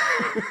 Done.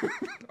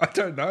 I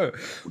don't know.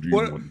 What do you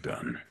What, want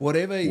done?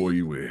 whatever, What are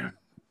you here?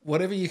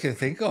 whatever you can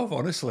think of.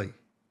 Honestly,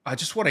 I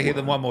just want to hear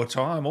them Well, one more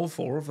time. All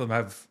four of them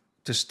have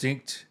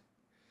distinct.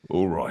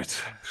 All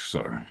right,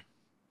 so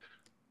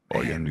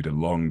I Man, ended a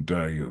long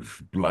day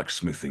of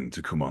blacksmithing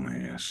to come on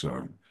here,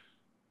 so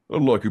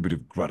I'd like a bit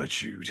of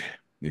gratitude.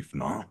 If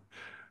not,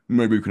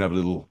 maybe we can have a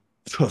little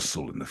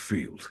tussle in the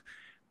field.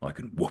 I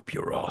can whoop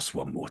your ass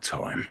one more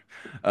time.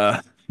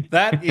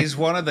 That is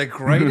one of the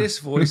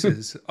greatest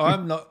voices.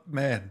 I'm not,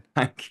 man.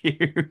 Thank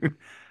you.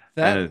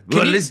 That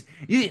Well, listen,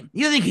 you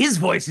think his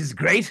voice is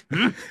great?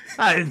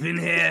 I've been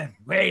here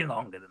way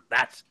longer than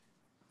that.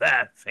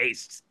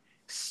 Bare-faced,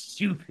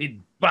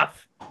 stupid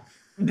buff.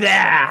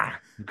 There,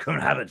 come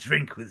have a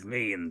drink with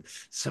me and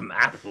some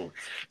apple.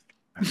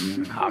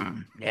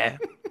 Yeah,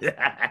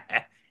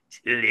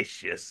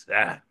 delicious.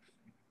 Where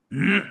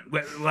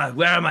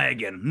am I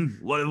again?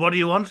 What do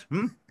you want?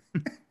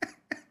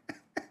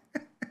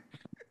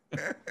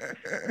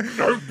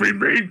 Don't be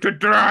mean to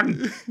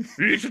Dan.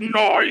 He's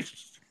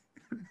nice.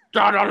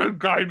 Dan Allen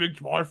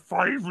Gaming's my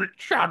favourite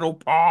channel,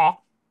 Pa.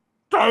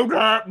 Don't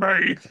hurt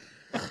me.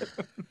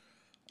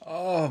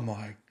 oh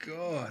my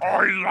god.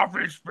 I love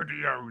his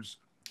videos,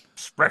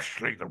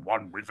 especially the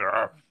one with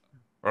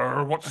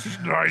what's his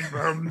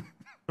name?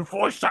 The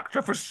voice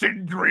actor for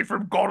Sindri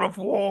from God of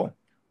War.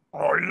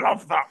 I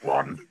love that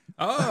one.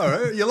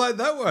 Oh, you like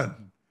that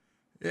one?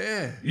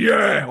 Yeah.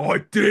 Yeah, I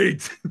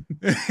did.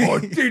 I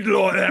did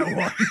like that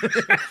one.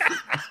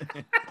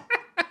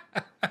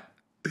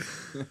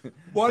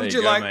 Why did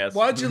you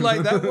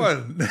like that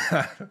one?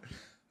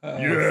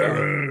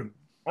 Yeah,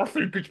 I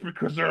think it's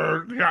because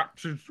the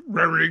actor's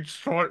very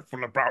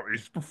insightful about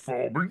his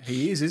performance.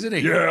 He is, isn't he?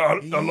 Yeah,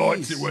 He I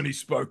liked is. it when he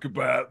spoke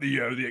about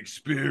the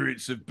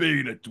experience of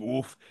being a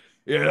dwarf.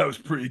 Yeah, that was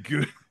pretty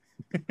good.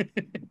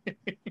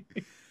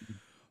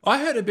 I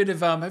heard a bit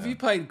of have you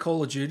played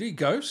Call of Duty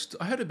Ghost?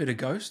 I heard a bit of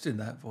Ghost in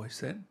that voice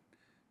then.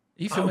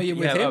 Are you familiar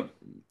with him?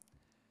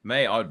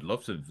 Mate, I'd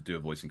love to do a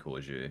voice in Call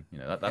of Duty. You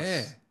know,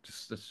 that's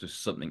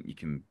just something you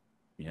can.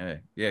 Yeah.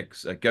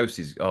 Ghost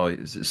is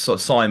it's sort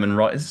of Simon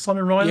Riley. Is it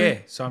Simon Riley? Yeah,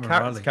 Simon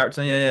Riley.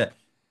 Character, yeah.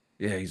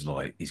 Yeah, he's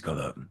got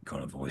that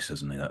kind of voice,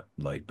 hasn't he? That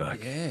laid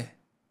back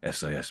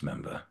SAS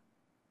member.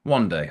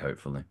 One day,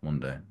 hopefully, one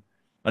day.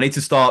 I need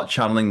to start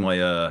channeling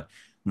my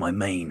My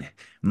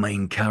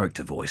main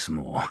character voice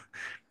more.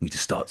 Need to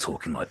start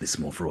talking like this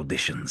more for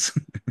auditions.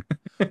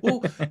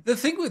 Well, the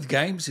thing with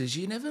games is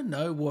you never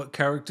know what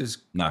characters.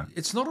 No,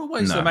 it's not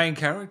always the main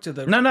character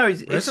that. No,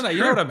 it's true. You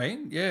know what I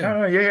mean? Yeah.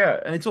 No, yeah,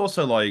 and it's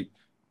also like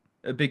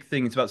a big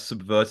thing. It's about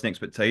subverting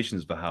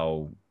expectations for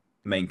how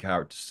main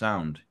characters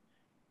sound,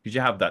 because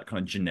you have that kind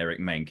of generic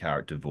main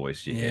character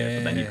voice you hear,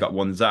 but then you've got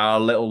ones that are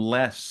a little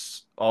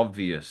less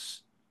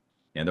obvious.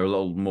 Yeah, they're a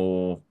little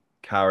more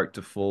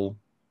characterful.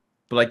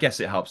 But I guess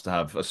it helps to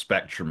have a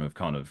spectrum of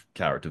kind of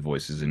character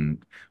voices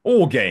in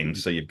all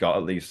games, so you've got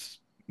at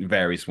least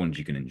various ones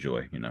you can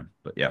enjoy, you know.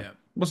 But yeah.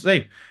 We'll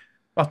see.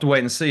 I'll have to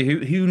wait and see.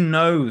 Who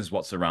knows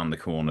what's around the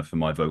corner for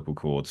my vocal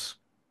cords?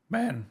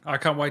 Man, I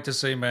can't wait to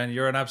see, man.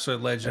 You're an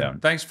absolute legend. Yeah.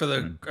 Thanks for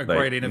a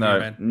great interview,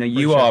 man. No,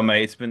 you are,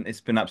 mate. It's been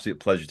an absolute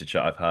pleasure to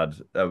chat.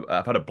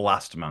 I've had a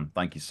blast, man.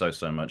 Thank you so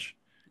much.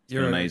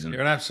 You're amazing.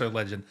 You're an absolute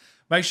legend.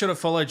 Make sure to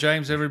follow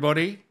James,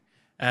 everybody,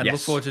 and look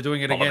forward to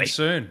doing it again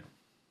soon.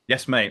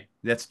 Yes, mate.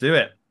 Let's do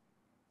it.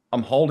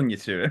 I'm holding you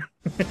to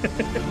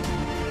it.